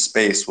identities in this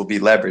space will be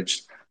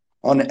leveraged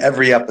on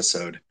every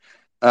episode.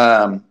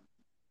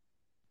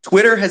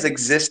 Twitter has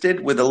existed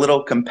with a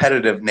little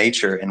competitive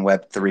nature in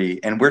Web3,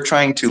 and we're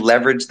trying to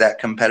leverage that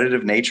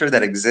competitive nature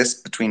that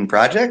exists between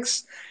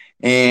projects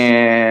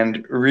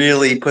and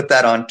really put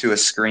that onto a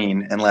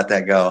screen and let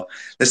that go.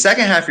 The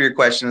second half of your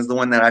question is the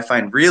one that I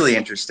find really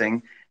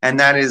interesting, and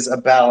that is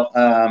about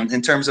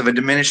in terms of a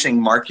diminishing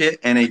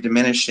market and a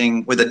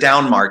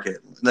down market,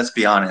 let's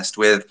be honest,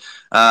 with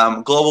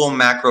global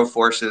macro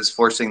forces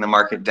forcing the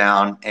market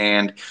down.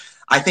 And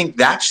I think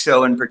that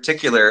show in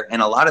particular,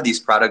 and a lot of these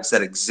products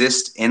that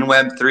exist in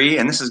Web3,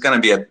 and this is going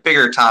to be a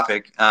bigger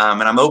topic,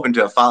 and I'm open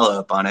to a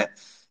follow-up on it,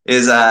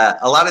 is a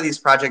lot of these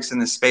projects in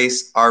this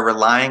space are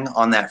relying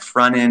on that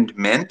front-end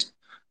mint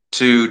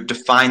to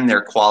define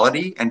their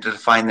quality and to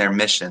define their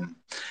mission.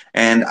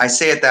 And I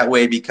say it that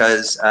way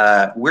because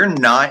we're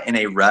not in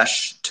a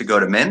rush to go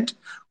to mint.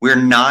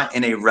 We're not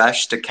in a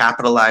rush to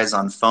capitalize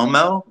on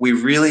FOMO. We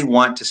really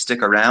want to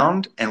stick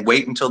around and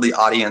wait until the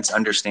audience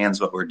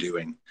understands what we're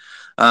doing.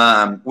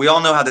 We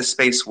all know how this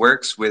space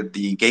works with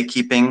the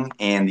gatekeeping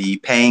and the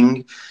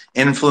paying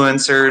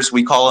influencers.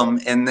 We call them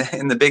in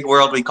the big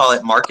world, we call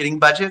it marketing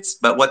budgets.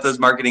 But what those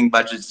marketing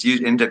budgets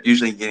end up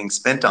usually getting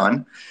spent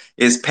on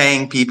is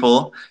paying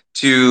people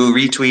to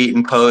retweet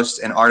and post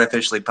and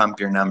artificially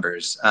pump your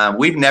numbers.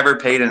 We've never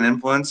paid an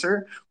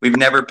influencer. We've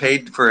never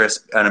paid for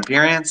an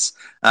appearance.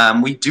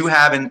 We do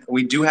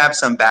have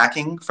some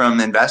backing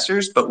from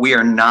investors, but we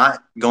are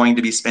not going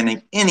to be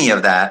spending any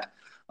of that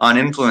on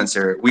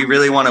influencer. We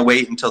really want to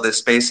wait until this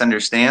space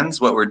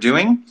understands what we're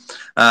doing.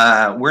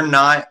 We're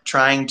not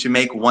trying to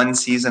make one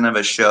season of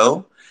a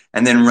show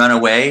and then run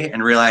away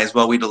and realize,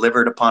 well, we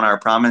delivered upon our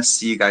promise.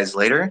 See you guys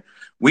later.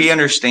 We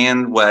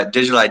understand what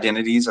digital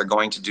identities are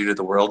going to do to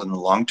the world in the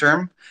long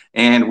term,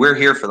 and we're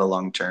here for the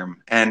long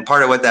term. And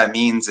part of what that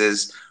means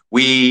is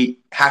we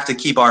have to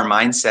keep our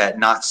mindset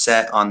not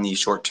set on the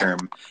short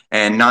term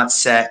and not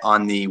set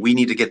on we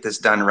need to get this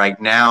done right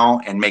now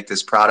and make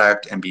this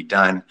product and be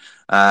done.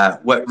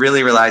 What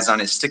really relies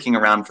on is sticking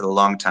around for the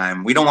long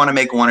time. We don't want to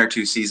make 1 or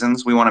 2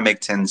 seasons. We want to make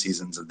 10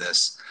 seasons of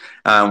this.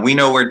 We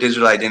know where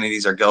digital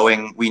identities are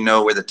going. We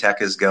know where the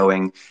tech is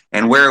going.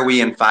 And where are we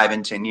in 5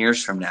 and 10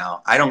 years from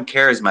now? I don't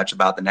care as much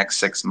about the next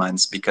 6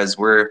 months because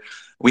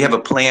we have a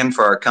plan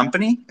for our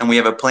company, and we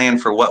have a plan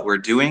for what we're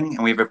doing,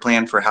 and we have a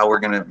plan for how we're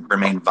going to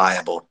remain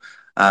viable.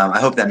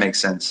 I hope that makes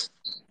sense.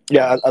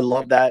 Yeah, I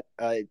love that.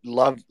 I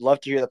love to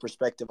hear the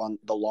perspective on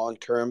the long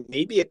term.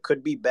 Maybe it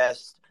could be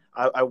best.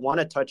 I want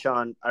to touch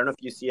on, I don't know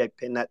if you see, I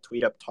pinned that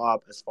tweet up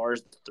top. As far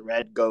as the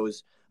thread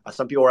goes,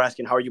 some people are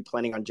asking, how are you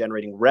planning on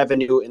generating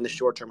revenue in the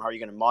short term? How are you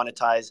going to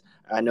monetize?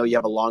 I know you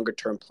have a longer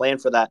term plan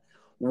for that.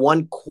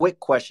 One quick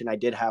question I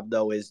did have,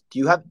 though, is do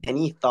you have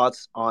any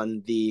thoughts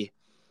on the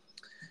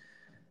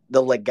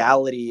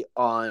legality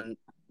on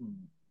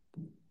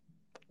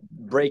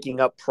breaking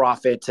up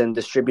profits and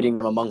distributing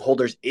them among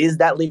holders? Is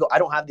that legal? I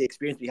don't have the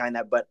experience behind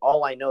that, but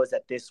all I know is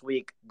that this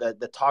week the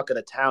talk of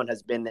the town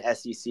has been the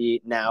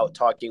SEC now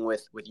talking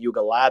with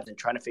Yuga Labs and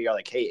trying to figure out,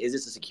 like, hey, is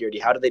this a security?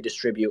 How do they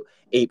distribute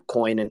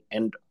ApeCoin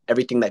and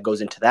everything that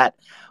goes into that?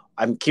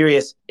 I'm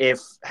curious if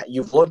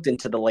you've looked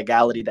into the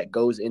legality that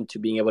goes into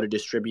being able to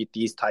distribute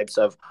these types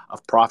of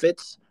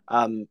profits.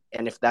 And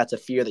if that's a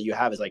fear that you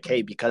have, is like,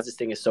 hey, because this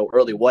thing is so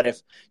early, what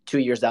if 2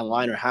 years down the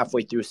line or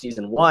halfway through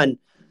season 1,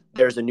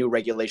 there's a new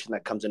regulation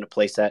that comes into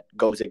place that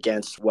goes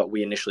against what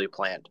we initially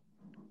planned?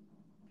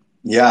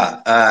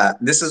 Yeah,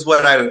 this is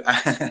what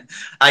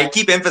I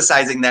keep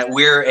emphasizing, that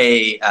we're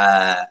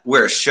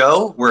a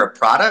show, we're a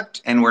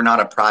product, and we're not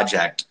a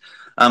project.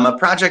 A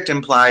project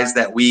implies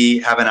that we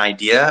have an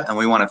idea and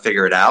we want to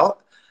figure it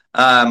out.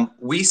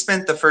 We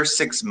spent the first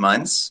 6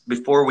 months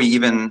before we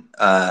even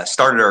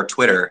started our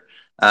Twitter.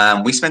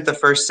 We spent the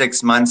first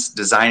 6 months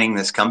designing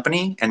this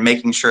company and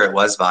making sure it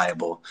was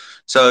viable.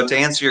 So to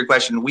answer your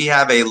question, we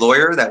have a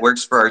lawyer that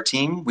works for our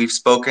team. We've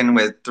spoken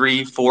with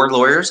 3-4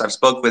 lawyers. I've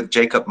spoke with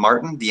Jacob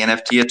Martin, the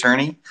NFT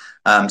attorney.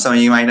 Some of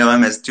you might know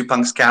him as Two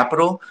Punks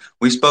Capital.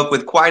 We spoke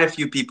with quite a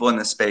few people in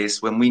the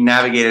space when we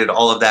navigated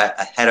all of that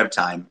ahead of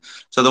time.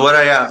 So the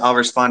way I'll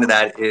respond to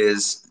that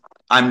is,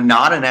 I'm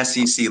not an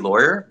SEC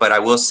lawyer, but I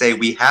will say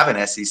we have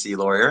an SEC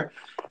lawyer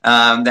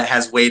that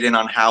has weighed in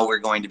on how we're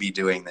going to be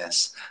doing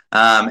this.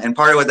 And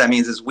part of what that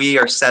means is we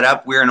are set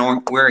up,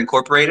 we're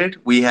incorporated.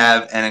 We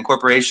have an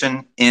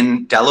incorporation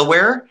in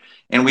Delaware,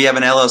 and we have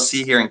an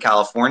LLC here in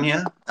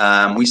California.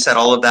 We set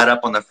all of that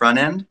up on the front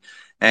end,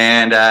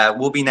 and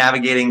we'll be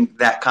navigating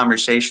that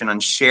conversation on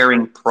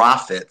sharing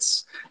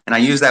profits. And I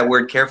use that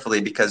word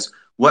carefully because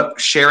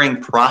what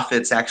sharing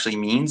profits actually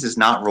means is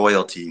not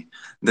royalty.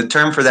 The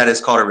term for that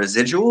is called a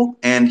residual.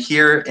 And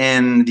here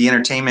in the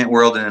entertainment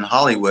world and in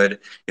Hollywood,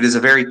 it is a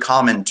very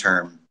common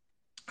term.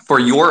 For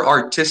your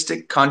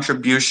artistic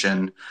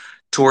contribution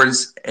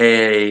towards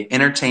an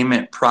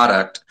entertainment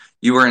product,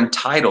 you are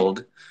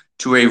entitled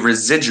to a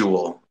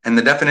residual. And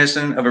the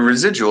definition of a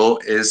residual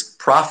is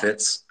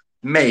profits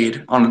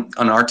made on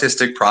an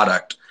artistic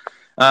product.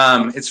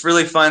 It's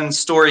really fun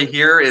story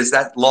here is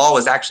that law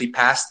was actually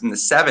passed in the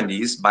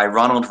 70s by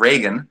Ronald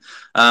Reagan.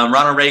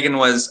 Ronald Reagan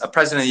was a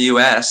president of the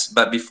U.S.,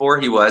 but before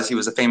he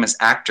was a famous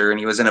actor, and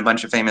he was in a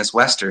bunch of famous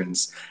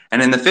Westerns.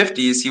 And in the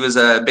 50s, he was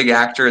a big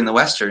actor in the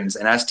Westerns.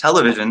 And as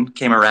television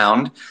came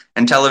around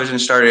and television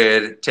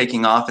started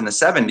taking off in the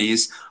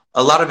 70s,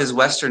 a lot of his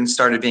Westerns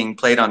started being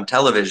played on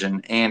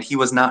television, and he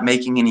was not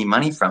making any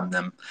money from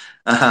them.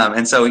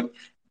 And so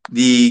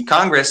the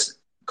Congress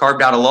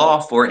carved out a law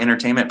for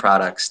entertainment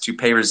products to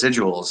pay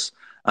residuals.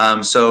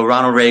 So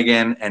Ronald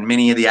Reagan and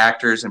many of the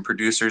actors and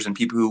producers and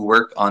people who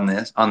work on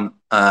this on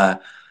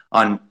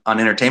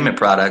entertainment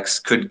products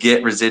could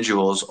get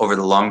residuals over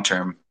the long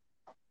term.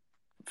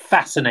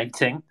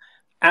 Fascinating,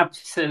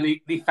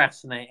 absolutely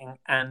fascinating,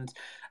 and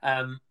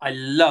I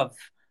love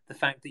the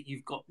fact that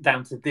you've got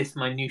down to this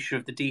minutiae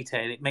of the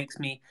detail. It makes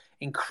me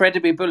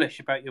incredibly bullish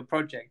about your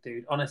project,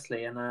 dude,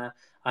 honestly. And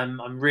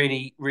I'm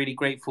really, really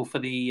grateful for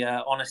the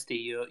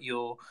honesty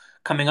you're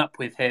coming up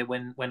with here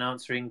when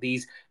answering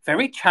these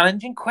very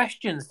challenging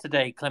questions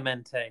today,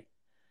 Clemente.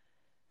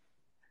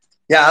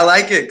 Yeah, I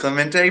like it,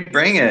 Clemente.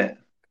 Bring it.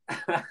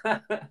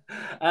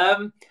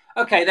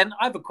 Okay, then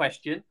I have a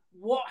question.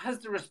 What has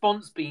the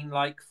response been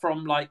like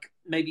from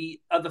maybe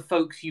other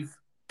folks you've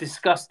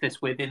discussed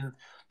this with in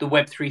the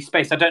Web3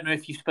 space? I don't know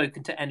if you've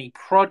spoken to any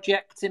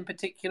projects in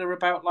particular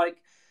about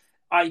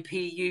IP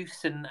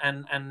use and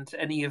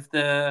any of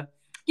the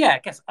I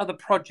guess other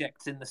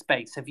projects in the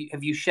space. Have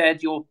you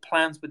shared your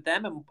plans with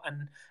them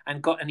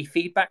and got any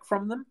feedback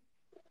from them?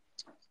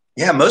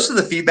 Yeah, most of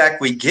the feedback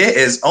we get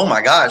is, "Oh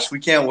my gosh, we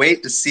can't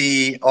wait to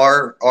see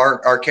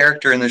our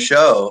character in the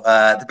show."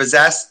 The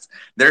Possessed,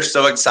 they're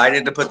so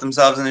excited to put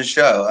themselves in the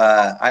show.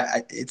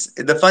 It's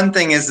the fun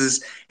thing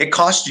is it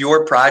costs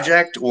your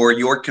project or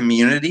your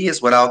community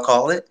is what I'll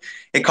call it.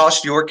 It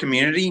costs your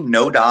community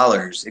no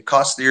dollars. It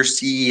costs your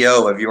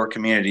CEO of your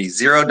community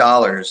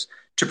 $0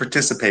 to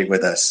participate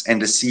with us and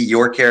to see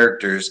your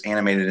characters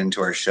animated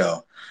into our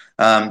show.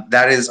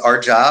 That is our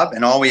job,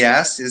 and all we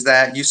ask is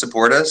that you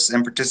support us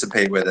and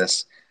participate with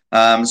us.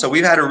 So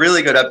we've had a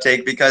really good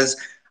uptake because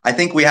I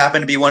think we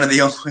happen to be one of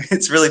the only.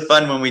 It's really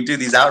fun when we do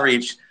these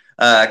outreach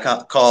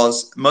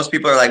calls. Most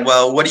people are like,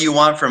 "Well, what do you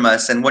want from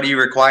us, and what do you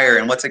require,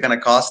 and what's it going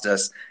to cost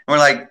us?" And we're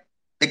like,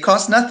 "It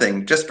costs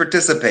nothing. Just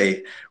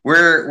participate."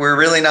 We're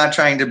really not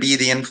trying to be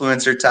the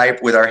influencer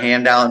type with our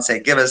hand out and say,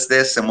 "Give us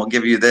this, and we'll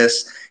give you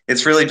this."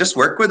 It's really just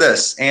work with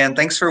us, and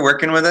thanks for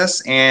working with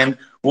us, and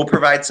we'll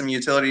provide some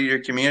utility to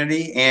your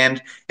community,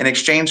 and in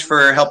exchange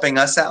for helping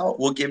us out,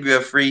 we'll give you a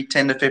free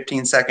 10 to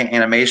 15 second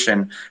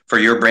animation for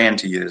your brand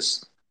to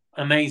use.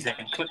 Amazing.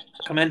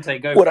 Clemente,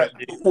 go what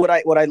for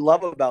it. What I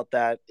love about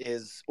that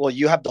is, well,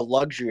 you have the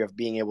luxury of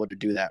being able to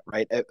do that,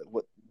 right?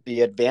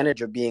 The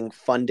advantage of being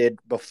funded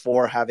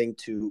before having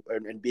to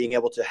and being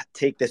able to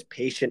take this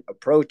patient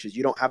approach is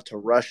you don't have to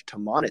rush to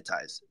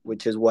monetize,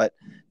 which is what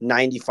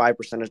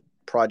 95% of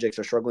projects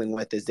are struggling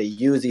with. Is they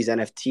use these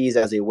NFTs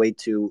as a way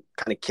to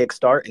kind of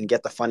kickstart and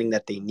get the funding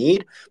that they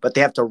need, but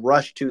they have to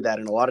rush to that,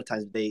 and a lot of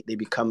times they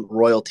become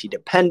royalty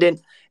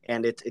dependent,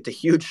 and it's a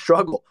huge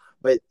struggle.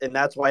 And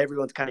that's why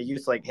everyone's kind of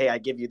used to hey, I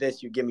give you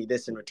this, you give me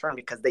this in return,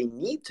 because they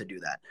need to do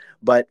that.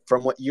 But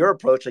from what your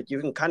approach, you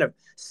can kind of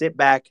sit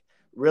back,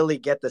 really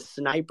get the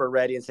sniper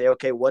ready and say,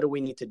 okay, what do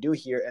we need to do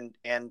here?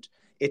 And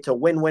it's a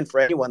win-win for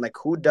anyone.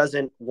 Who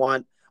doesn't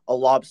want a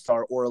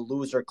Lobstar or a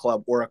Loser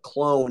Club or a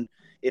clone?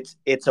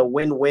 It's a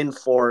win-win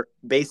for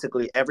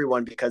basically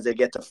everyone because they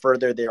get to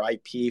further their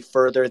IP,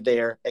 further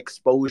their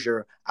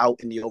exposure out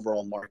in the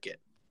overall market.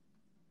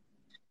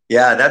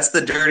 Yeah, that's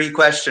the dirty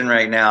question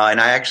right now. And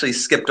I actually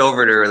skipped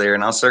over it earlier,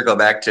 and I'll circle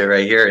back to it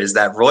right here, is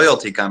that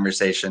royalty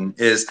conversation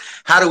is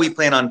how do we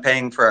plan on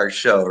paying for our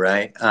show,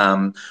 right?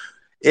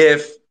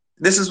 If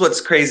this is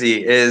what's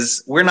crazy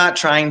is we're not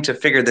trying to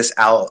figure this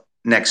out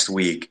next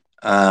week.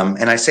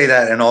 And I say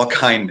that in all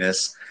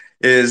kindness.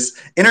 Is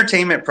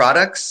entertainment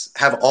products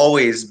have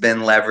always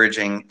been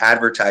leveraging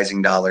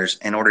advertising dollars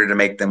in order to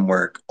make them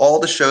work. All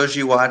the shows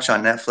you watch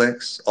on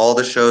Netflix, all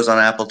the shows on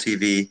Apple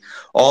TV,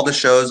 all the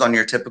shows on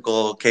your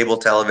typical cable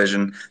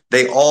television,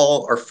 they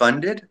all are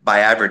funded by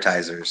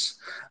advertisers.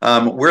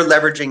 We're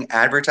leveraging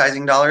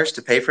advertising dollars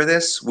to pay for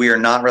this. We are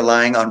not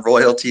relying on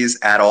royalties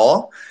at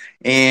all.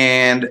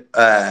 And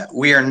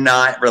we are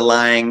not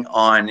relying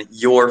on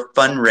your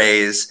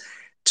fundraise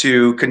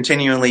to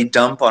continually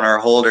dump on our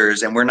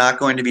holders, and we're not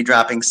going to be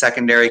dropping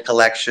secondary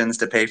collections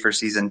to pay for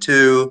season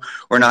 2.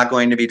 We're not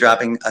going to be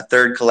dropping a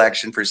third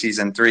collection for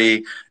season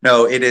 3.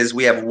 No, it is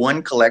we have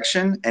one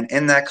collection, and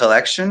in that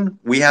collection,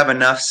 we have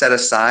enough set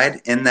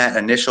aside in that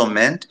initial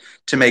mint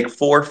to make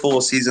 4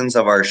 full seasons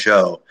of our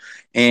show.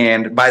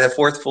 And by the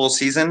 4th full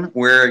season,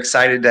 we're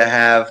excited to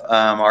have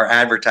our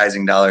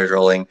advertising dollars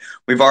rolling.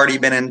 We've already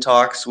been in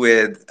talks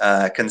with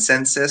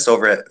Consensus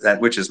over at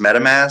which is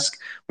MetaMask.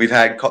 We've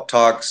had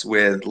talks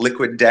with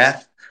Liquid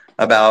Death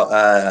about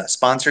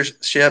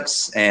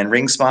sponsorships and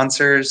ring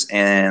sponsors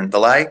and the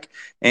like.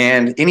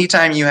 And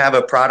anytime you have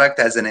a product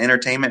as an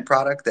entertainment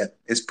product that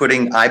is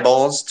putting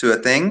eyeballs to a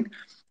thing,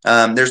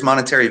 there's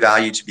monetary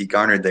value to be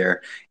garnered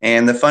there.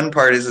 And the fun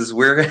part is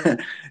we're,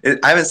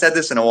 I haven't said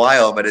this in a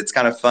while, but it's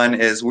kind of fun,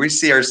 is we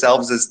see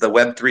ourselves as the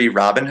Web3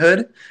 Robin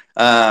Hood.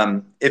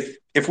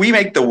 If we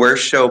make the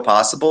worst show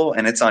possible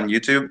and it's on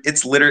YouTube,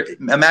 it's literally,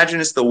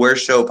 imagine it's the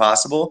worst show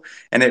possible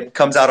and it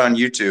comes out on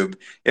YouTube.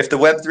 If the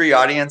Web3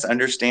 audience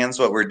understands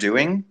what we're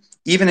doing,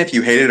 even if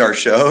you hated our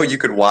show, you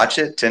could watch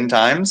it 10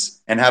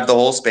 times and have the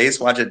whole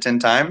space watch it 10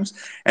 times.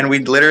 And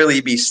we'd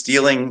literally be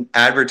stealing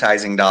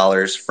advertising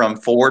dollars from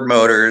Ford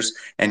Motors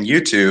and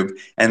YouTube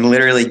and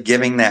literally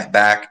giving that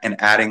back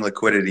and adding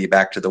liquidity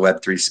back to the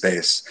Web3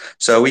 space.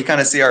 So we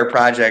kind of see our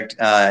project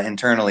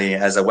internally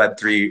as a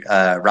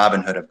Web3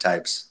 Robin Hood of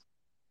types.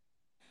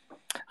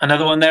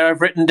 Another one there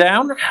I've written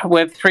down,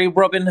 Web3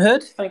 Robin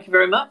Hood. Thank you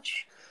very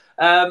much.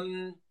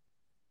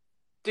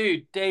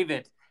 Dude,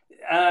 David,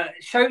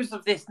 shows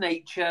of this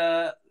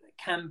nature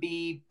can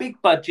be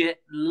big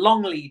budget,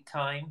 long lead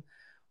time.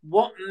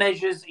 What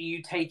measures are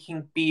you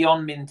taking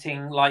beyond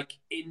minting, like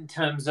in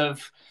terms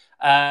of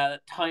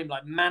time,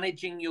 like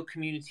managing your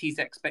community's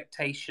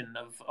expectation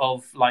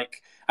of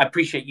like, I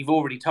appreciate you've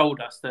already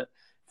told us that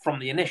from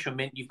the initial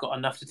mint, you've got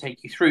enough to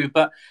take you through,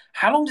 but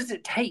how long does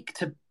it take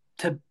to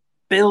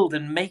build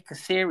and make a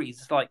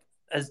series like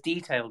as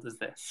detailed as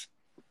this?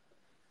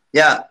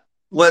 Yeah.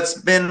 What's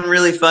been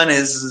really fun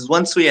is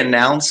once we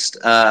announced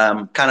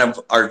kind of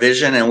our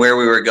vision and where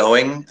we were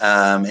going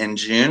in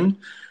June,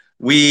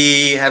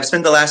 we have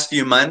spent the last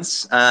few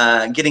months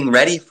getting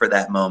ready for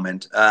that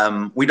moment.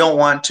 We don't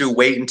want to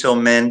wait until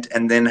mint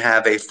and then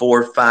have a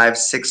 4, 5,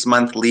 6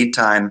 month lead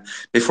time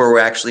before we're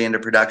actually into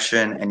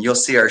production, and you'll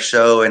see our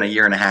show in a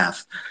year and a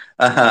half.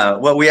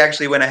 What we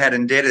actually went ahead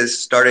and did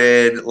is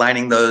started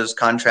lining those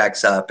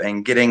contracts up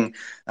and getting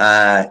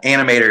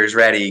animators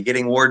ready,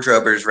 getting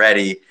wardrobers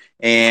ready.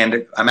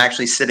 And I'm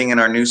actually sitting in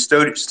our new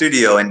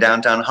studio in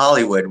downtown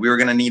Hollywood. We were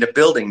going to need a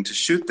building to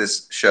shoot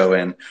this show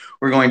in.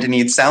 We're going to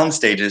need sound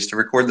stages to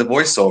record the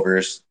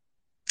voiceovers.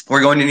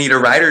 We're going to need a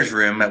writer's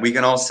room that we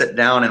can all sit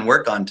down and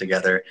work on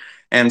together.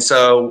 And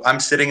so I'm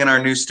sitting in our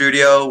new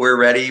studio. We're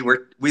ready.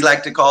 We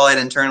like to call it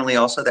internally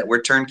also that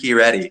we're turnkey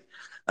ready.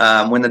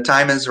 When the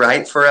time is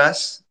right for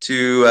us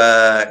to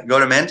go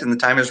to mint and the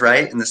time is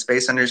right and the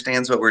space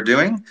understands what we're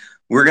doing,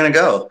 we're going to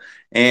go.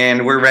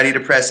 And we're ready to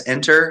press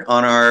enter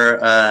on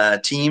our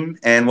team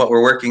and what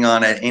we're working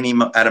on at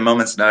a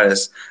moment's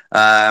notice.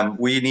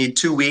 We need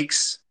 2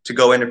 weeks to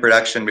go into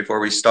production before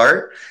we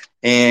start.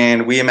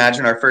 And we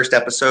imagine our first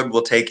episode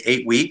will take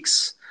 8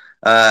 weeks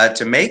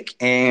to make.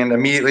 And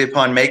immediately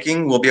upon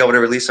making, we'll be able to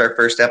release our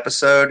first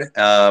episode.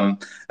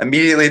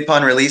 Immediately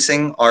upon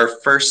releasing our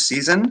first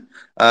season,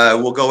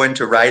 we'll go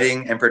into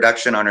writing and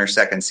production on our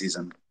second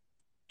season.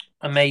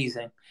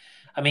 Amazing.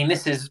 I mean,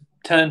 this is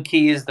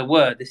turnkey is the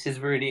word. This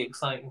is really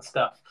exciting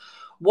stuff.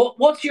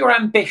 What's your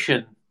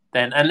ambition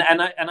then? And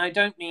I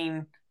don't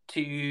mean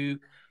to,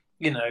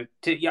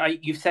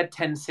 you've said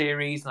 10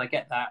 series, and I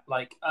get that.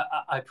 Like,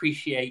 I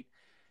appreciate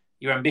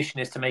your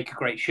ambition is to make a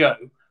great show,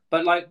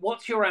 but like,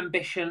 what's your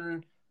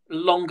ambition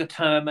longer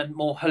term and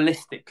more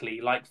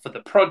holistically, like for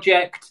the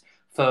project,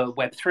 for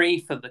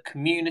Web3, for the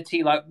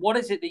community? Like, what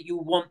is it that you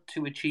want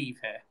to achieve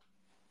here?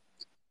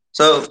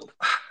 So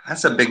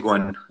that's a big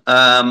one.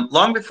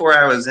 Long before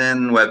I was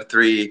in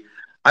Web3,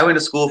 I went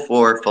to school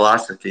for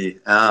philosophy.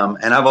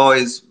 And I've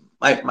always,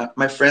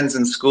 my friends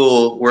in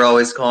school were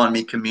always calling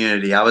me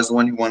community. I was the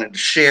one who wanted to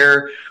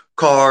share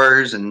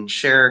cars and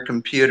share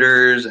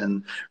computers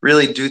and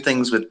really do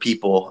things with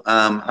people.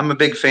 I'm a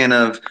big fan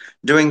of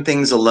doing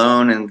things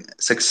alone, and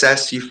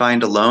success you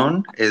find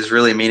alone is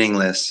really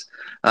meaningless.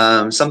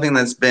 Something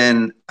that's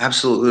been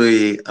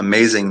absolutely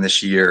amazing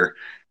this year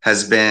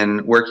has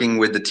been working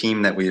with the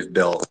team that we've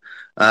built,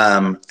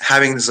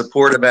 having the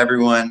support of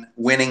everyone,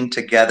 winning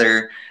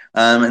together.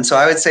 And so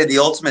I would say the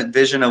ultimate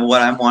vision of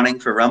what I'm wanting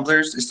for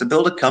Rumblerz is to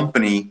build a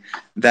company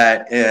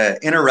that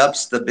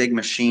interrupts the big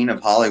machine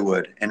of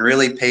Hollywood and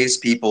really pays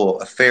people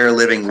a fair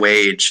living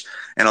wage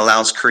and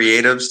allows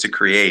creatives to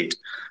create.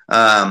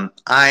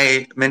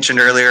 I mentioned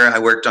earlier I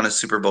worked on a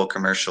Super Bowl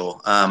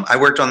commercial. I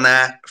worked on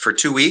that for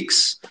 2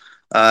 weeks.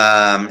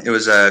 It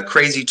was a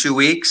crazy 2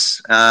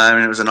 weeks,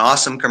 and it was an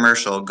awesome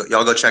commercial.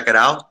 Y'all go check it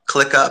out.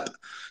 Click up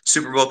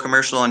Super Bowl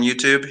commercial on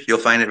YouTube. You'll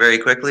find it very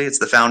quickly. It's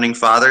the founding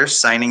fathers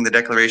signing the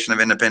Declaration of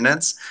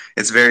Independence.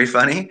 It's very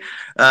funny.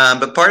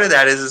 But part of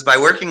that is by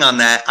working on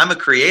that, I'm a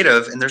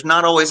creative, and there's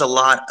not always a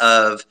lot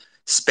of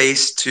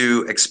space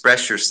to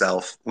express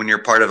yourself when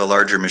you're part of a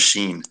larger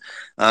machine.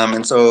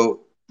 And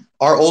so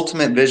our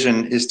ultimate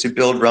vision is to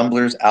build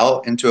Rumblerz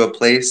out into a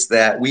place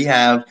that we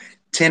have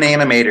 10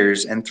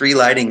 animators and 3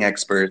 lighting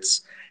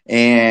experts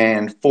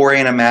and 4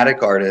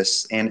 animatic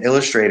artists and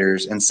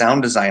illustrators and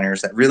sound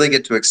designers that really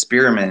get to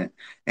experiment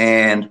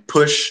and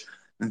push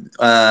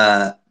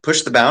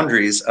push the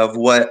boundaries of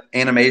what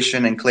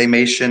animation and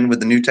claymation with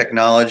the new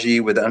technology,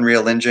 with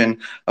Unreal Engine,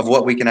 of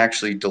what we can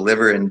actually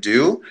deliver and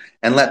do,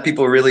 and let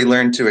people really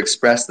learn to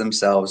express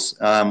themselves.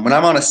 When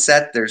I'm on a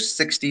set, there's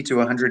 60 to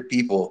 100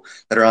 people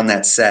that are on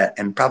that set,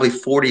 and probably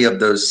 40 of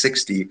those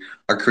 60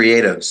 are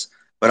creatives.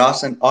 But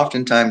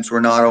oftentimes, we're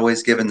not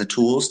always given the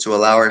tools to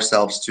allow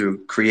ourselves to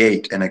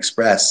create and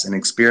express and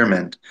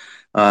experiment.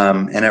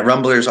 And at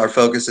Rumblerz, our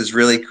focus is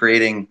really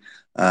creating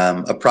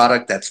a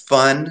product that's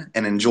fun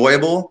and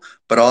enjoyable,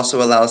 but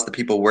also allows the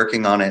people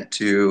working on it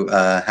to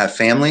have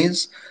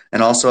families,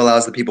 and also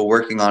allows the people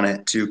working on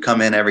it to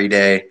come in every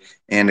day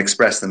and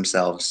express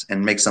themselves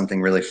and make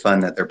something really fun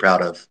that they're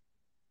proud of.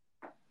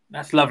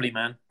 That's lovely,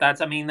 man.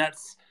 That's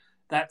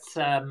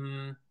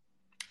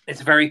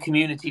it's very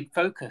community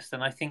focused,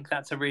 and I think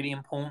that's a really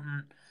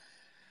important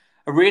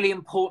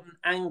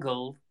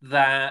angle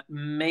that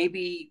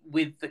maybe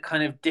with the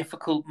kind of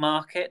difficult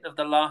market of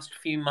the last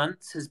few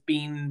months has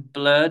been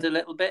blurred a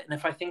little bit. And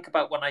if I think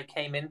about when I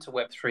came into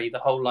Web3, the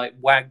whole like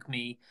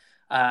WAGMI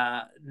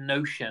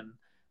notion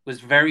was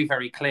very,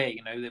 very clear.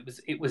 You know,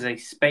 it was a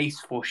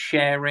space for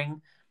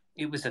sharing.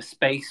 It was a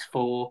space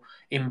for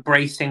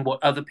embracing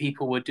what other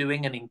people were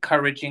doing and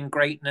encouraging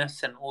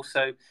greatness, and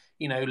also,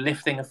 you know,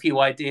 lifting a few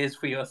ideas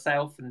for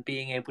yourself and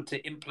being able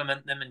to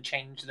implement them and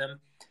change them.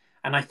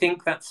 And I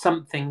think that's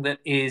something that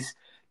is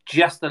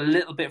just a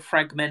little bit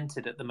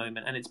fragmented at the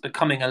moment, and it's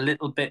becoming a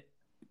little bit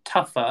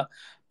tougher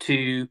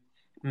to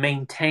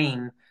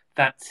maintain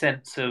that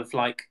sense of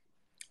like,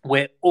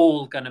 we're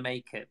all going to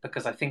make it,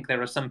 because I think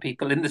there are some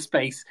people in the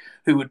space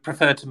who would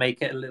prefer to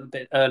make it a little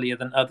bit earlier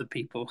than other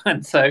people.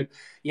 And so,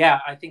 yeah,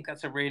 I think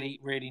that's a really,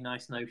 really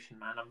nice notion,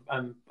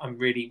 man. I'm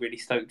really, really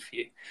stoked for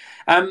you.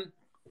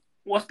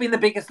 What's been the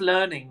biggest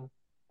learning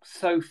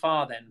so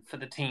far then for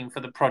the team,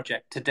 for the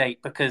project to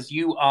date? Because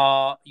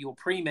you're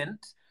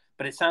pre-mint,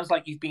 but it sounds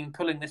like you've been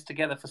pulling this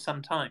together for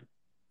some time.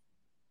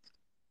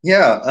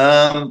 Yeah,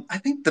 I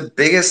think the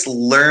biggest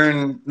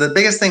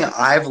thing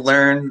I've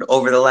learned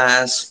over the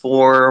last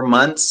 4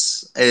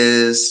 months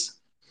is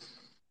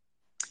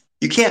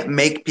you can't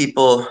make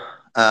people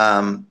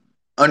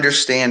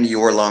understand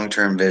your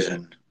long-term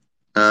vision.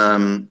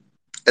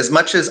 As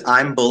much as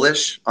I'm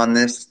bullish on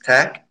this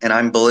tech, and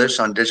I'm bullish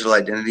on digital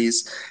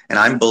identities, and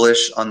I'm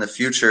bullish on the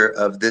future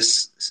of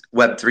this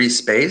Web3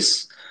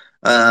 space,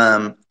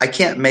 I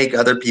can't make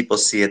other people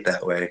see it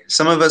that way.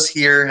 Some of us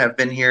here have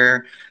been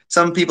here.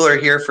 Some people are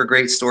here for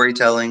great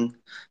storytelling.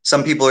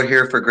 Some people are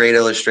here for great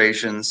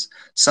illustrations.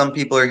 Some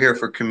people are here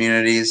for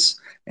communities.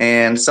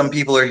 And some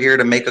people are here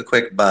to make a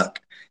quick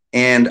buck.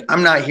 And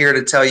I'm not here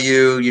to tell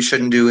you you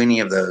shouldn't do any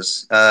of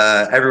those.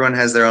 Everyone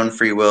has their own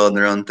free will and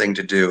their own thing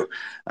to do.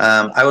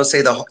 I will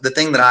say the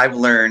thing that I've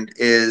learned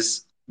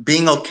is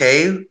being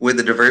okay with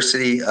the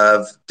diversity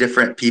of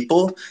different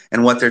people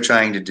and what they're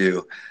trying to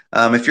do.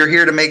 If you're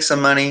here to make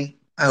some money,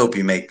 I hope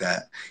you make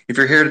that. If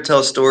you're here to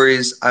tell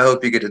stories, I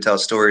hope you get to tell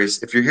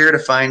stories. If you're here to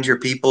find your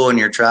people and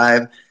your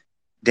tribe,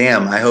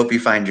 damn, I hope you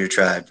find your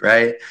tribe,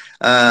 right?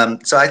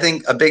 So I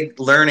think a big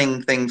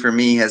learning thing for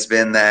me has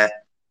been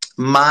that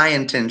my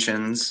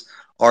intentions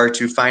are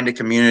to find a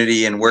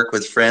community and work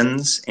with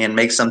friends and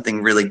make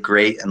something really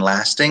great and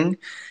lasting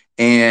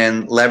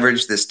and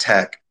leverage this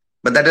tech.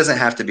 But that doesn't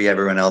have to be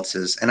everyone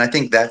else's. And I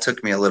think that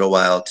took me a little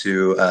while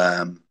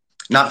to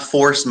not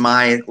force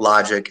my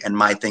logic and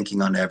my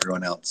thinking on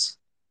everyone else.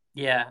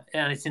 Yeah,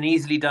 and it's an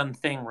easily done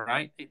thing,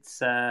 right? It's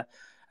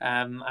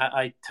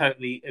I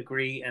totally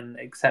agree and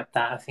accept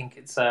that. I think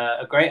it's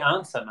a great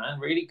answer, man.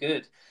 Really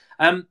good.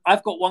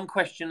 I've got one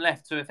question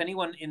left, so if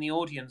anyone in the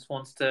audience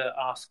wants to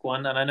ask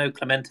one, and I know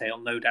Clemente will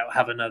no doubt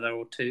have another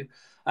or two.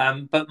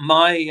 But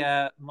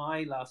my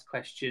last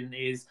question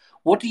is,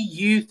 what do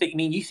you think? I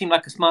mean, you seem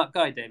like a smart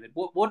guy, David.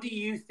 What do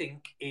you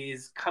think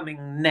is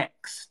coming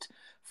next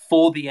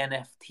for the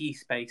NFT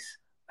space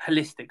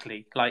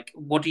holistically? Like,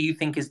 what do you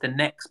think is the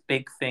next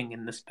big thing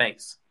in the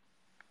space?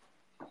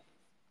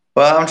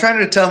 Well, I'm trying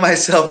to tell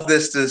myself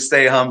this to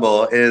stay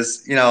humble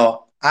is,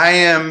 I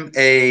am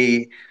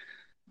a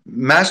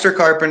master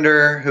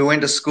carpenter who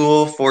went to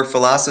school for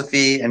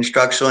philosophy and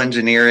structural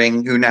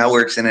engineering, who now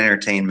works in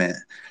entertainment.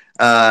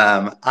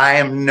 I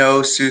am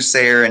no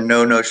soothsayer and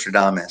no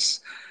Nostradamus.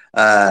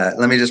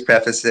 Let me just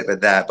preface it with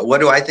that. But what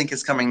do I think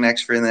is coming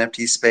next for the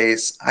NFT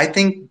space? I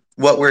think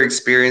what we're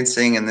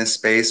experiencing in this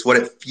space, what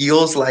it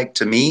feels like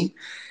to me,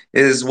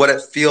 is what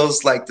it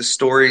feels like the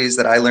stories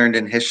that I learned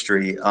in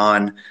history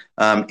on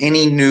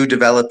any new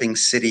developing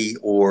city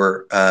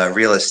or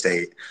real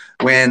estate.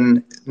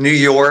 When New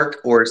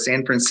York or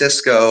San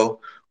Francisco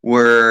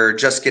were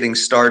just getting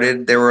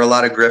started, there were a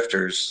lot of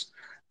grifters.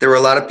 There were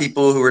a lot of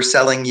people who were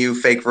selling you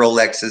fake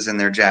Rolexes in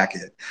their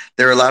jacket.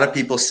 There were a lot of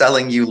people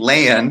selling you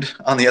land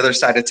on the other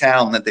side of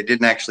town that they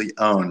didn't actually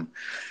own.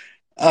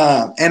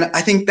 And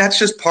I think that's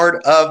just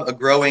part of a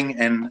growing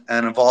and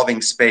an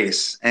evolving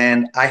space.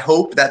 And I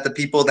hope that the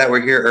people that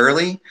were here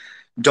early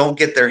don't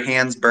get their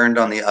hands burned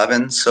on the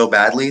oven so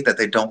badly that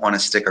they don't want to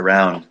stick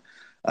around.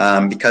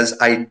 Because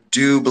I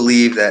do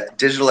believe that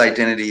digital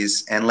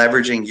identities and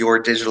leveraging your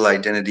digital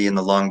identity in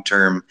the long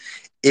term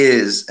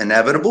is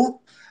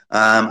inevitable.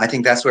 I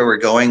think that's where we're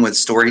going with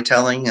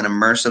storytelling and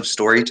immersive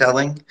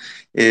storytelling,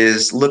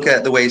 is look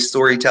at the way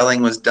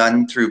storytelling was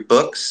done through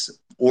books,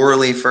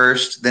 orally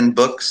first, then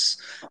books,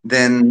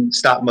 then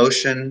stop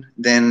motion,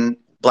 then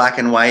black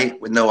and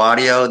white with no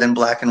audio, then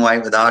black and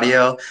white with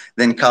audio,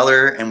 then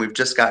color. And we've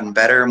just gotten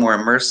better, more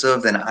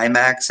immersive than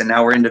IMAX. And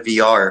now we're into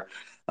VR.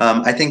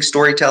 I think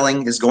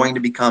storytelling is going to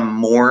become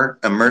more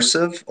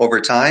immersive over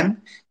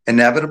time,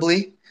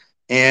 inevitably.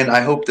 And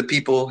I hope the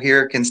people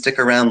here can stick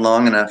around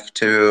long enough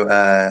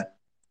to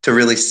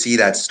really see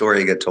that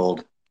story get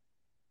told.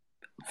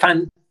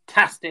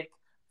 Fantastic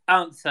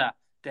answer,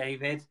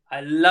 David.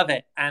 I love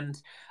it.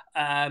 And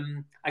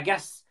I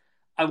guess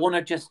I want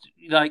to just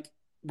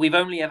we've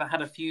only ever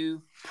had a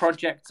few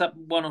projects up,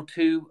 one or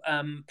two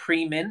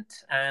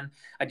pre-mint, and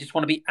I just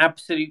want to be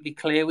absolutely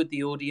clear with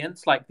the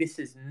audience. Like, this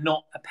is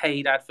not a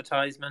paid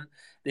advertisement.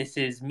 This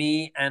is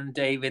me and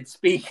David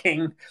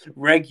speaking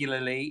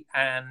regularly,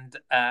 and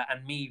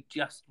me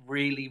just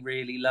really,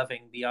 really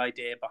loving the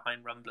idea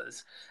behind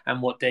Rumblerz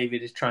and what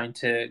David is trying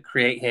to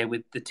create here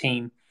with the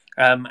team.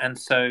 And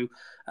so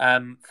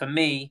for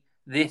me,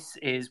 this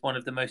is one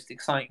of the most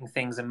exciting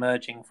things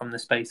emerging from the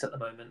space at the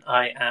moment.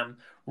 I am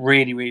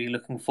really, really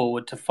looking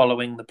forward to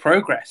following the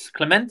progress.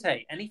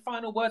 Clemente, any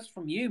final words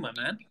from you, my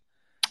man?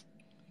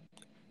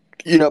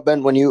 You know,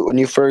 Ben, when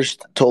you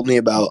first told me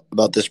about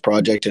this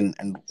project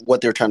and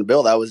what they're trying to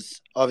build, I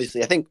was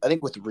obviously, I think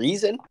with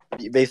reason,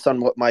 based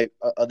on what my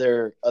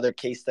other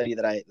case study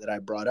that I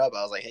brought up,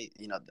 I was like, hey,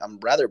 I'm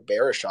rather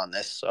bearish on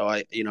this, so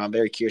I'm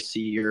very curious to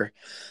see your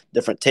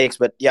different takes.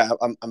 But yeah,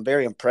 I'm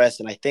very impressed,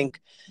 and I think,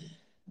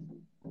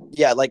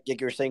 yeah, like you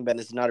were saying, Ben,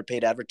 this is not a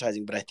paid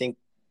advertising, but I think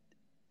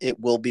it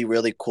will be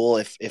really cool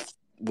if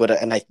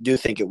and I do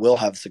think it will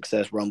have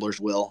success. Rumblerz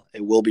will.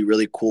 It will be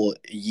really cool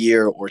a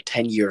year or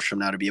 10 years from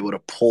now to be able to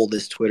pull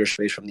this Twitter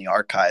space from the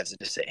archives and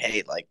just say,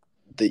 hey, like,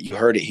 that you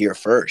heard it here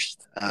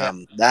first.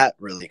 That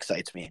really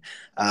excites me.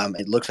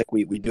 It looks like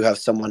we do have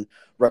someone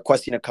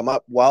requesting to come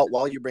up.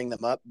 While you bring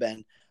them up,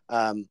 Ben,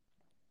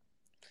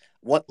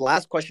 one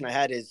last question I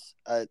had is,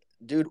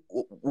 dude,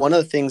 one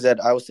of the things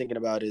that I was thinking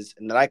about is,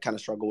 and that I kind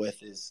of struggle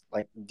with, is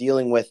like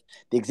dealing with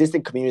the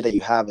existing community that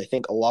you have. I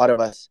think a lot of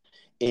us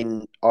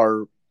in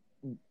our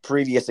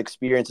previous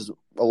experiences,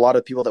 a lot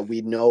of people that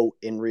we know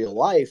in real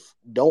life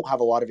don't have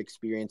a lot of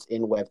experience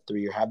in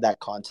Web3 or have that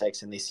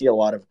context, and they see a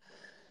lot of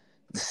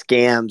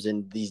scams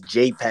and these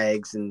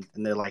JPEGs, and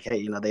they're like,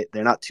 hey,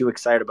 they're not too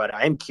excited about it.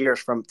 I am curious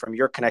from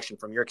your connection,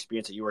 from your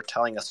experience that you were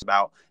telling us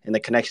about, and the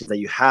connections that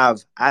you have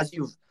as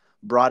you've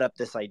brought up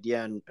this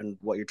idea and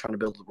what you're trying to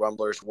build with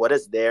Rumblerz. What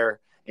has their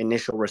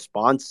initial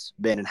response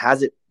been, and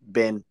has it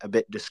been a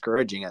bit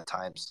discouraging at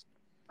times?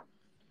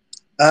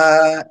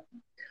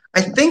 I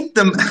think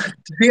to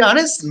be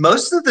honest,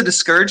 most of the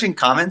discouraging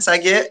comments I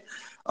get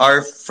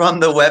are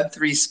from the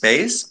Web3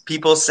 space.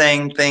 People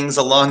saying things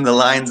along the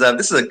lines of,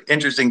 this is an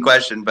interesting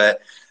question, but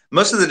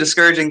most of the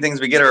discouraging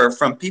things we get are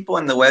from people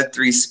in the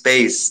Web3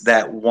 space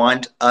that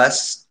want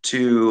us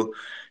to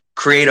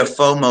create a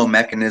FOMO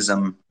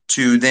mechanism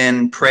to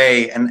then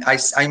prey, and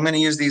I'm going to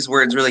use these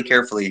words really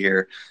carefully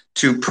here,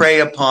 to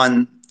prey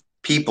upon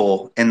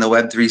people in the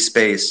Web3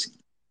 space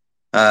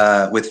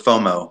with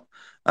FOMO.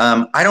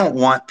 I don't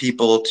want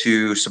people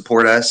to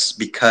support us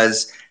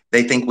because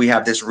they think we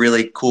have this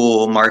really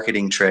cool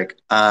marketing trick.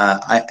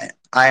 I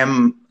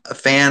am a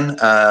fan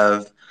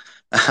of,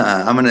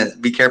 I'm going to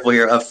be careful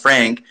here, of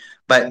Frank,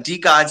 but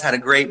DGods had a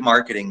great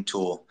marketing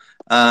tool.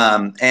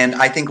 And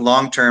I think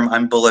long-term,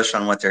 I'm bullish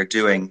on what they're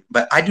doing,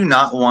 but I do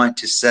not want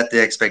to set the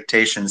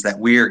expectations that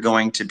we are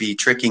going to be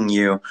tricking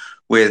you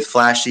with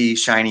flashy,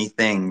 shiny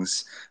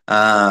things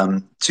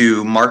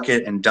to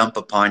market and dump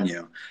upon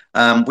you.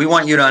 We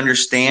want you to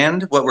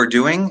understand what we're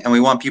doing, and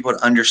we want people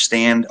to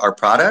understand our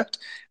product.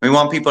 We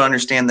want people to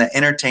understand that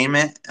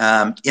entertainment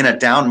in a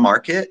down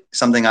market,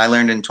 something I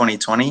learned in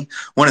 2020,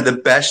 one of the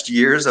best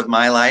years of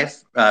my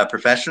life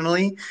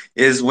professionally,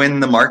 is when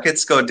the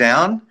markets go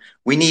down,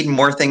 we need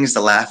more things to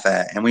laugh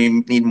at, and we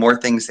need more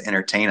things to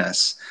entertain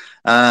us.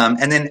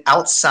 And then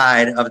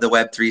outside of the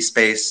Web3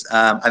 space,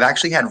 I've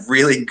actually had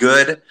really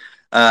good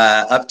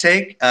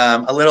uptake.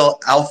 A little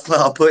alpha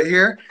I'll put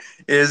here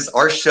is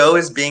our show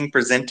is being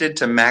presented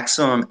to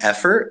Maximum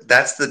Effort.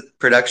 That's the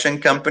production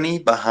company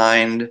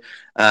behind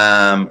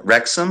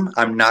Wrexham.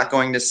 I'm not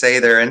going to say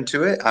they're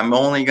into it. I'm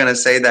only going to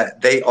say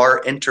that they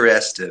are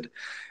interested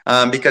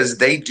because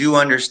they do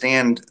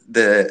understand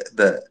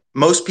the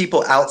most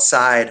people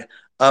outside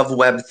of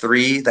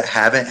Web3 that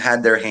haven't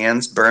had their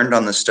hands burned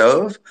on the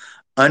stove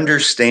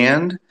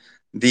understand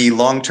the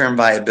long-term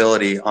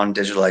viability on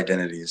digital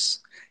identities.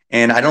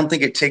 And I don't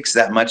think it takes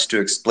that much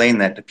to explain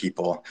that to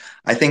people.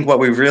 I think what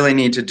we really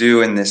need to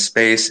do in this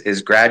space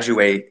is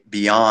graduate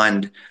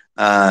beyond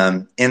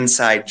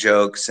inside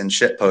jokes and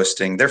shit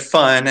posting. They're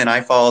fun, and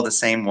I follow the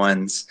same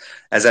ones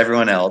as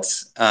everyone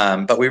else.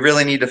 But we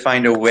really need to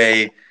find a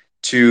way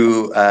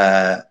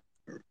to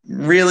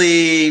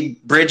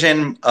really bridge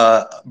in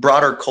a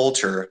broader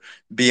culture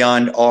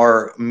beyond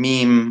our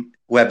meme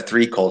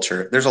Web3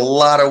 culture. There's a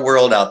lot of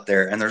world out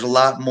there, and there's a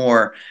lot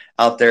more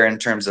out there in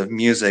terms of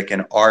music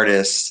and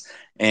artists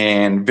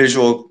and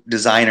visual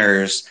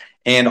designers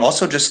and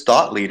also just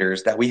thought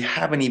leaders that we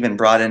haven't even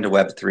brought into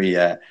Web3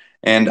 yet.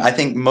 And I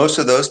think most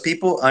of those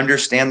people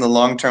understand the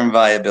long-term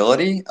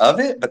viability of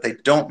it, but they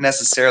don't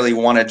necessarily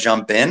want to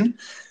jump in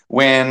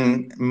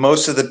when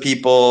most of the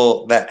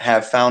people that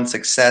have found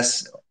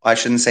success, I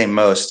shouldn't say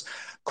most,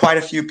 quite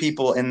a few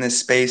people in this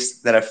space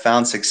that have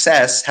found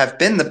success have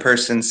been the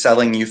person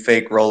selling you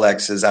fake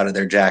Rolexes out of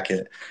their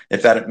jacket,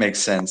 if that makes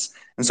sense.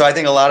 And so I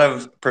think a lot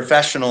of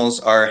professionals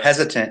are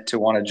hesitant to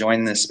want to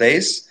join this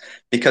space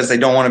because they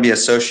don't want to be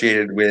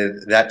associated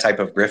with that type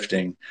of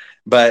grifting.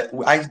 But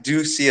I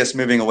do see us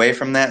moving away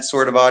from that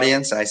sort of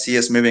audience. I see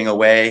us moving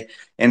away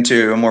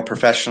into a more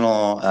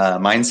professional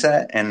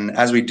mindset. And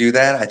as we do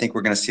that, I think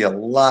we're going to see a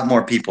lot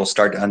more people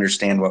start to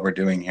understand what we're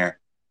doing here.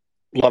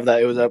 Love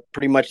that. It was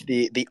pretty much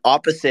the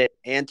opposite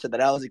answer that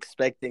I was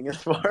expecting as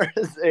far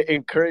as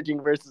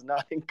encouraging versus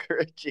not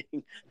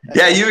encouraging.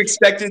 Yeah, you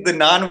expected the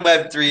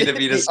non-Web3 to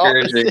be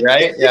discouraging,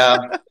 right?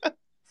 Yeah.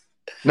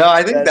 No,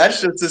 I think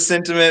that's just a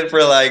sentiment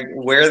for like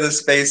where the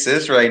space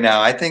is right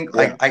now. I think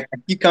like I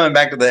keep coming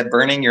back to that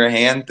burning your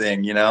hand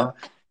thing, you know?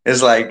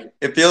 Is like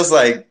it feels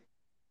like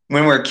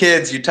when we're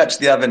kids, you touch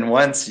the oven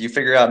once, you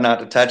figure out not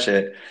to touch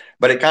it.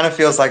 But it kind of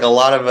feels like a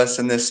lot of us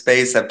in this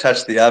space have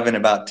touched the oven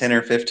about 10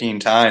 or 15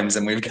 times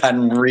and we've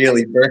gotten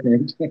really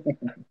burned.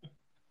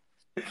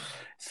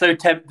 So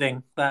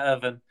tempting, that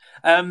oven.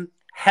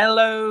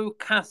 Hello,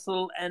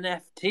 Castle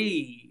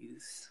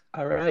NFTs.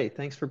 All right.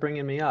 Thanks for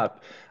bringing me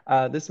up.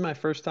 This is my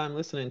first time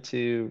listening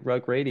to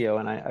Rug Radio,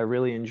 and I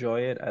really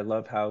enjoy it. I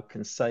love how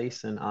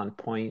concise and on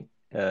point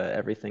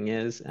everything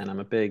is, and I'm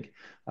a big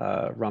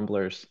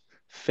Rumblerz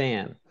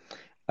fan.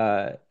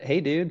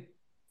 Hey, dude.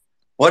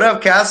 What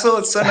up, Castle?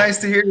 It's so nice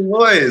to hear your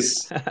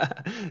voice.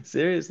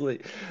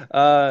 Seriously.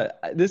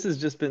 This has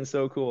just been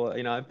so cool.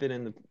 You know, I've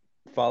been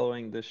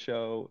following the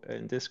show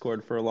in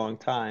Discord for a long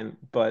time,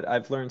 but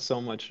I've learned so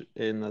much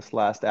in this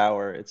last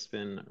hour. It's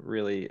been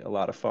really a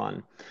lot of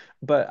fun.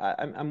 But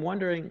I'm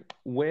wondering,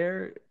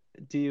 where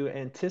do you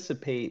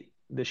anticipate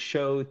the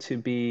show to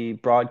be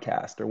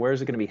broadcast, or where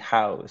is it going to be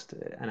housed?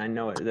 And I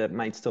know that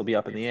might still be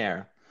up in the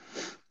air.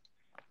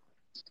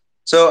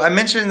 So I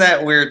mentioned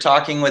that we're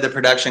talking with a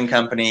production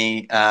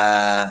company,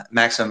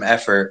 Maximum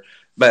Effort,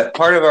 but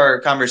part of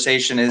our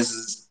conversation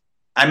is,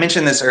 I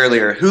mentioned this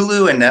earlier,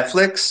 Hulu and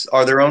Netflix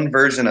are their own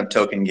version of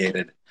token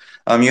gated.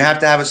 You have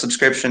to have a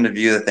subscription to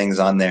view the things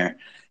on there.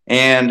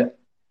 And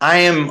I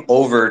am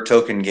over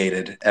token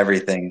gated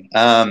everything.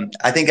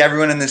 I think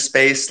everyone in this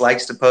space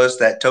likes to post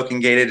that token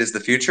gated is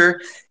the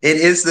future. It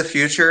is the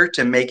future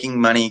to making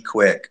money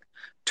quick.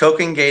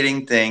 Token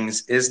gating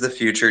things is the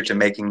future to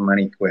making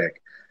money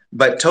quick.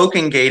 But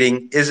token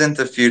gating isn't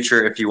the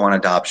future if you want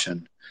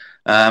adoption.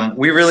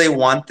 We really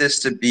want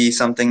this to be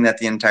something that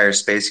the entire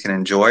space can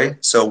enjoy.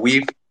 So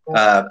we've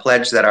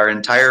pledged that our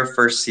entire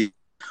first season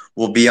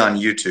will be on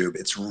YouTube.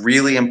 It's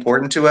really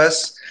important to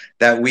us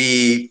that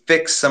we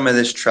fix some of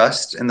this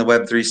trust in the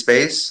Web3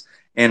 space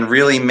and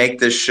really make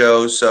this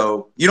show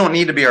so you don't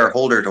need to be our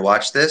holder to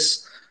watch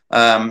this,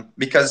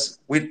 because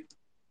we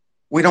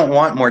don't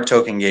want more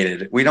token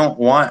gated. We don't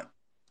want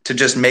to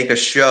just make a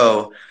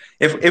show.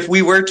 If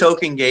we were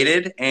token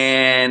gated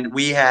and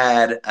we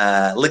had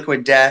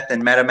Liquid Death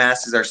and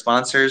MetaMask as our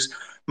sponsors,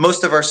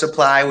 most of our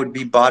supply would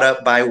be bought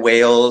up by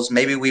whales.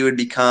 Maybe we would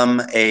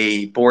become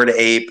a Bored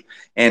Ape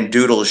and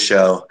Doodle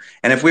show.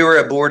 And if we were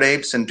a Bored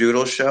Apes and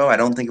Doodle show, I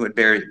don't think it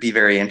would be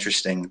very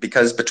interesting,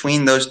 because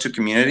between those two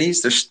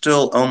communities, there's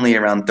still only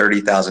around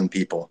 30,000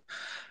 people.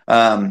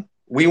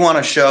 We want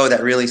a show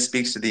that really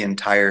speaks to the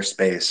entire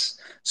space.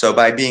 So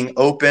by being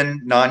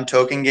open,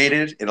 non-token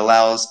gated, it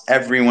allows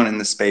everyone in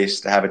the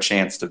space to have a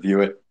chance to view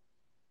it.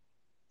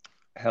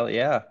 Hell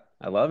yeah.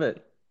 I love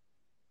it.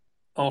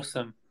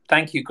 Awesome.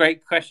 Thank you.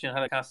 Great question,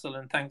 Hello Castle,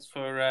 and thanks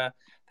for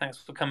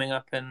coming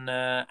up and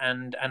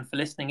for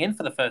listening in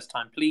for the first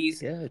time.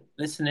 Please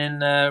listen in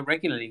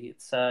regularly.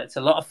 It's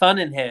a lot of fun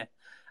in here.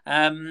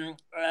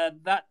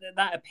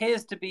 That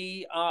appears to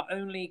be our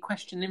only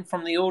question in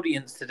from the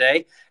audience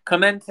today.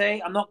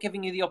 Clemente, I'm not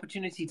giving you the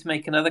opportunity to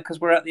make another because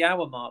we're at the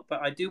hour mark,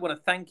 but I do want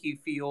to thank you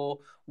for your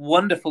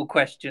wonderful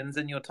questions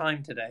and your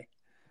time today.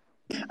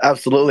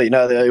 Absolutely.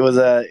 No, it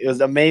was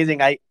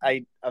amazing.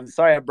 I'm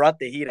sorry I brought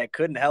the heat. I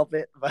couldn't help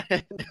it, but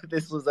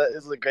this was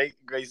a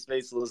great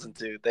space to listen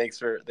to. Thanks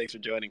for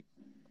joining.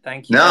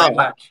 Thank you very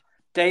much.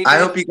 David, I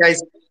hope you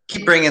guys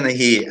keep bringing the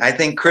heat. I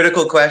think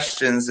critical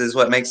questions is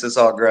what makes us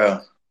all grow.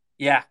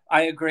 Yeah,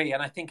 I agree,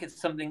 and I think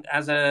it's something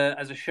as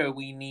a show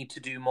we need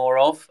to do more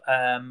of.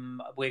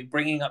 We're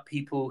bringing up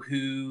people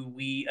who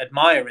we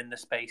admire in the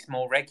space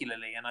more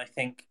regularly, and I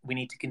think we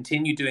need to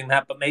continue doing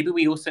that. But maybe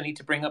we also need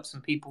to bring up some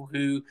people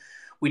who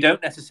we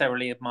don't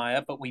necessarily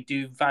admire, but we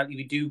do value,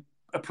 we do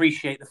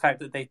appreciate the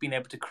fact that they've been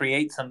able to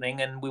create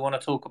something, and we want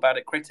to talk about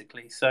it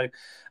critically. So,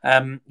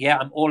 yeah,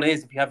 I'm all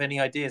ears if you have any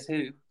ideas.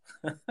 Who?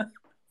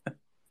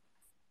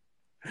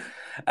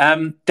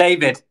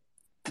 David,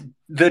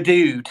 the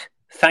dude.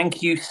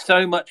 Thank you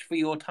so much for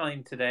your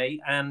time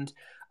today. And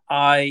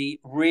I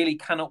really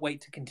cannot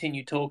wait to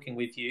continue talking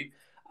with you.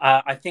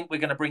 I think we're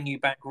going to bring you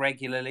back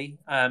regularly.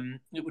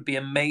 It would be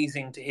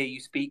amazing to hear you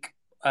speak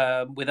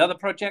with other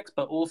projects,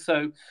 but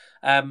also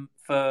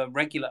for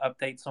regular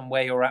updates on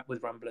where you're at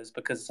with Rumblerz,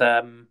 because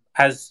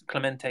as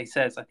Clemente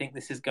says, I think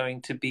this is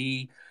going to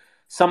be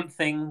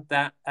something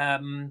that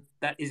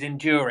that is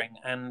enduring,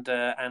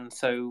 and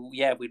so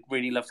yeah, we'd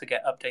really love to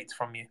get updates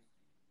from you.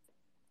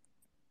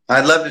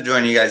 I'd love to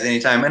join you guys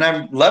anytime, and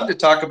I'd love to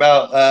talk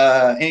about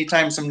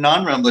anytime some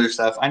non-Rumbler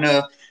stuff. I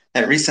know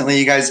that recently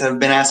you guys have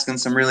been asking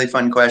some really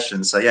fun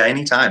questions, so yeah,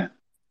 anytime.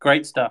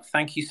 Great stuff.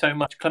 Thank you so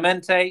much,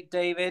 Clemente,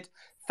 David.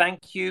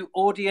 Thank you,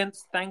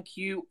 audience. Thank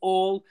you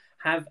all.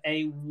 Have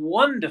a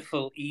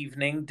wonderful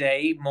evening,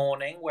 day,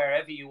 morning,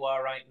 wherever you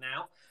are right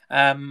now.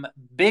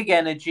 Big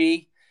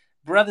energy,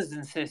 brothers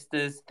and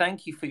sisters.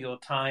 Thank you for your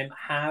time.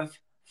 Have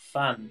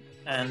fun,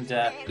 and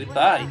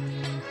goodbye.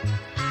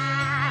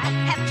 I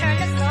have turned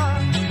the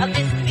soul of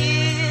this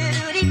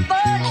beautiful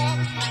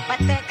land, but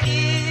the